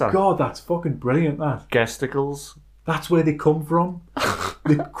 Oh my balls, god, that's fucking brilliant. That. Guesticles. That's where they come from.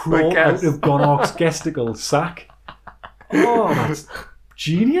 They crawl guess. out of Gonarch's gesticle sack. Oh, that's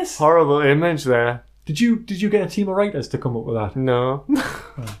genius. Horrible image there. Did you get a team of writers to come up with that? No.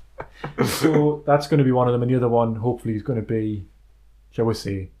 So that's going to be one of them, and the other one hopefully is going to be, shall we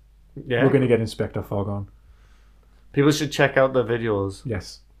say, Yeah. we're going to get Inspector Fog on. People should check out the videos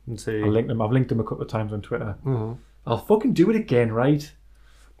Yes, and see. I'll link them. I've linked them a couple of times on Twitter. Mhm. I'll fucking do it again, right?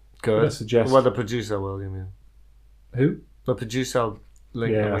 Good. I suggest. Well, the producer will, you mean? Who? The producer will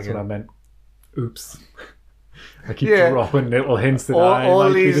link Yeah, them that's again. what I meant. Oops. I keep Yeah. dropping little hints that All- I all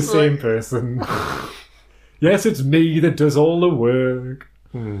might be the these, same like- person. Yes, it's me that does all the work.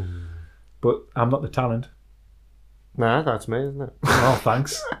 Hmm. But I'm not the talent. Nah, that's me, isn't it? Oh,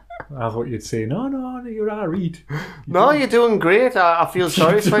 thanks. I thought you'd say, no, you're all right. No, you're doing great. I feel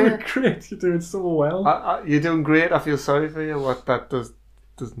sorry You're for you. doing great. You're doing so well. You're doing great. I feel sorry for you. What that doesn't.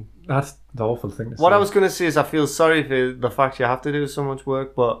 That's the awful thing to say. What I was going to say is I feel sorry for the fact you have to do so much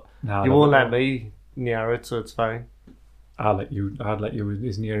work, but Nah, you no, won't no. let me near it, so it's fine. I'd let you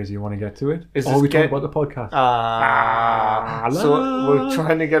as near as you want to get to it. Is Or this we talk get- about the podcast. So la. we're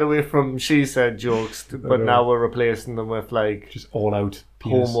trying to get away from she said jokes, but know. now we're replacing them with like Just all out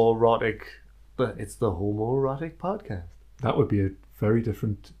penis. homoerotic. But it's the homoerotic podcast. That would be a very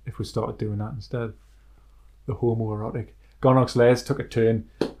different if we started doing that instead. the homoerotic. Gonnox Layers took a turn,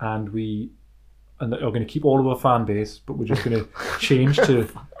 and they're going to keep all of our fan base, but we're just going to change to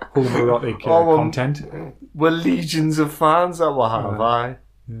homoerotic content. We're legions of fans that we have, aye.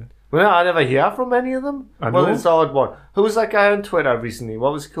 Yeah. Well, I never hear from any of them. I know. Well, it's an odd one. Who was that guy on Twitter recently?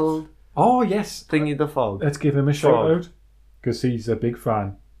 What was he called? Oh, yes. Thingy the Fog. Let's give him a shout out, because he's a big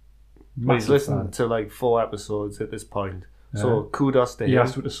fan. Well, he's listened to like 4 episodes at this point. Yeah. So kudos to him. He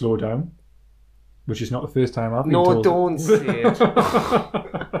asked me to slow down, which is not the first time I've been No, told. don't say it.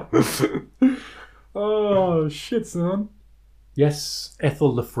 Oh, shit, son. Yes,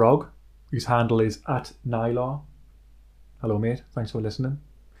 Ethel the Frog, whose handle is @Nylar. Hello, mate. Thanks for listening.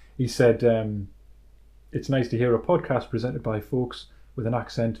 He said, it's nice to hear a podcast presented by folks with an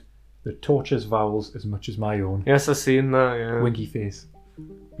accent that tortures vowels as much as my own. Yes, I've seen that, yeah. Winky face.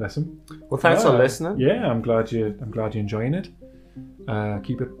 Bless him. Well, thanks for listening. Yeah, I'm glad you're enjoying it.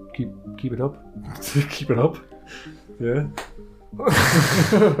 Keep it up. Keep it up. Yeah.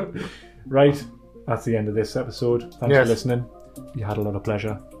 Right. That's the end of this episode. Thanks for listening. You had a lot of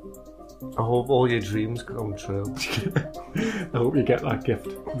pleasure. I hope all your dreams come true. I hope you get that gift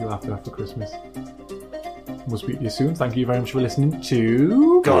you have to have for Christmas. We'll speak to you soon. Thank you very much for listening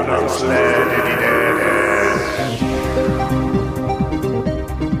to Gonnox Layers.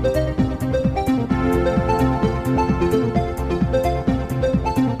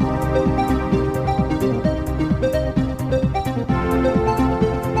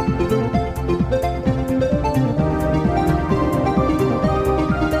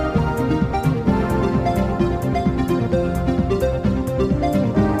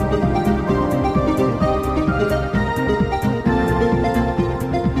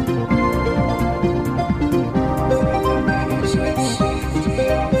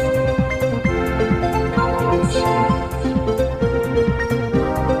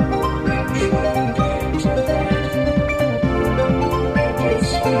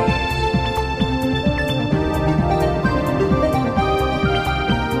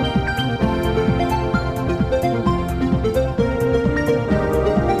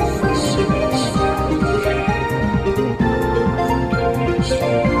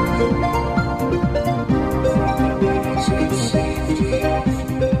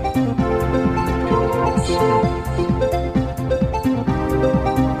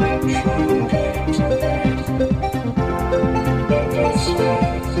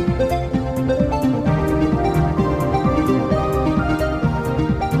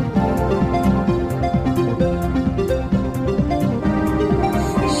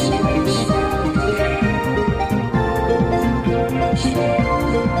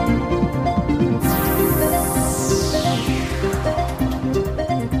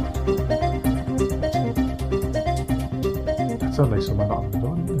 Sounds like someone knocking on the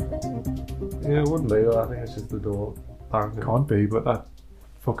door, doesn't it? Yeah, it wouldn't be. I think it's just the door banging. Can't be, but that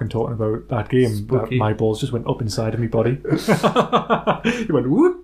fucking talking about that game, that Spooky. my balls just went up inside of me body. It went whoop.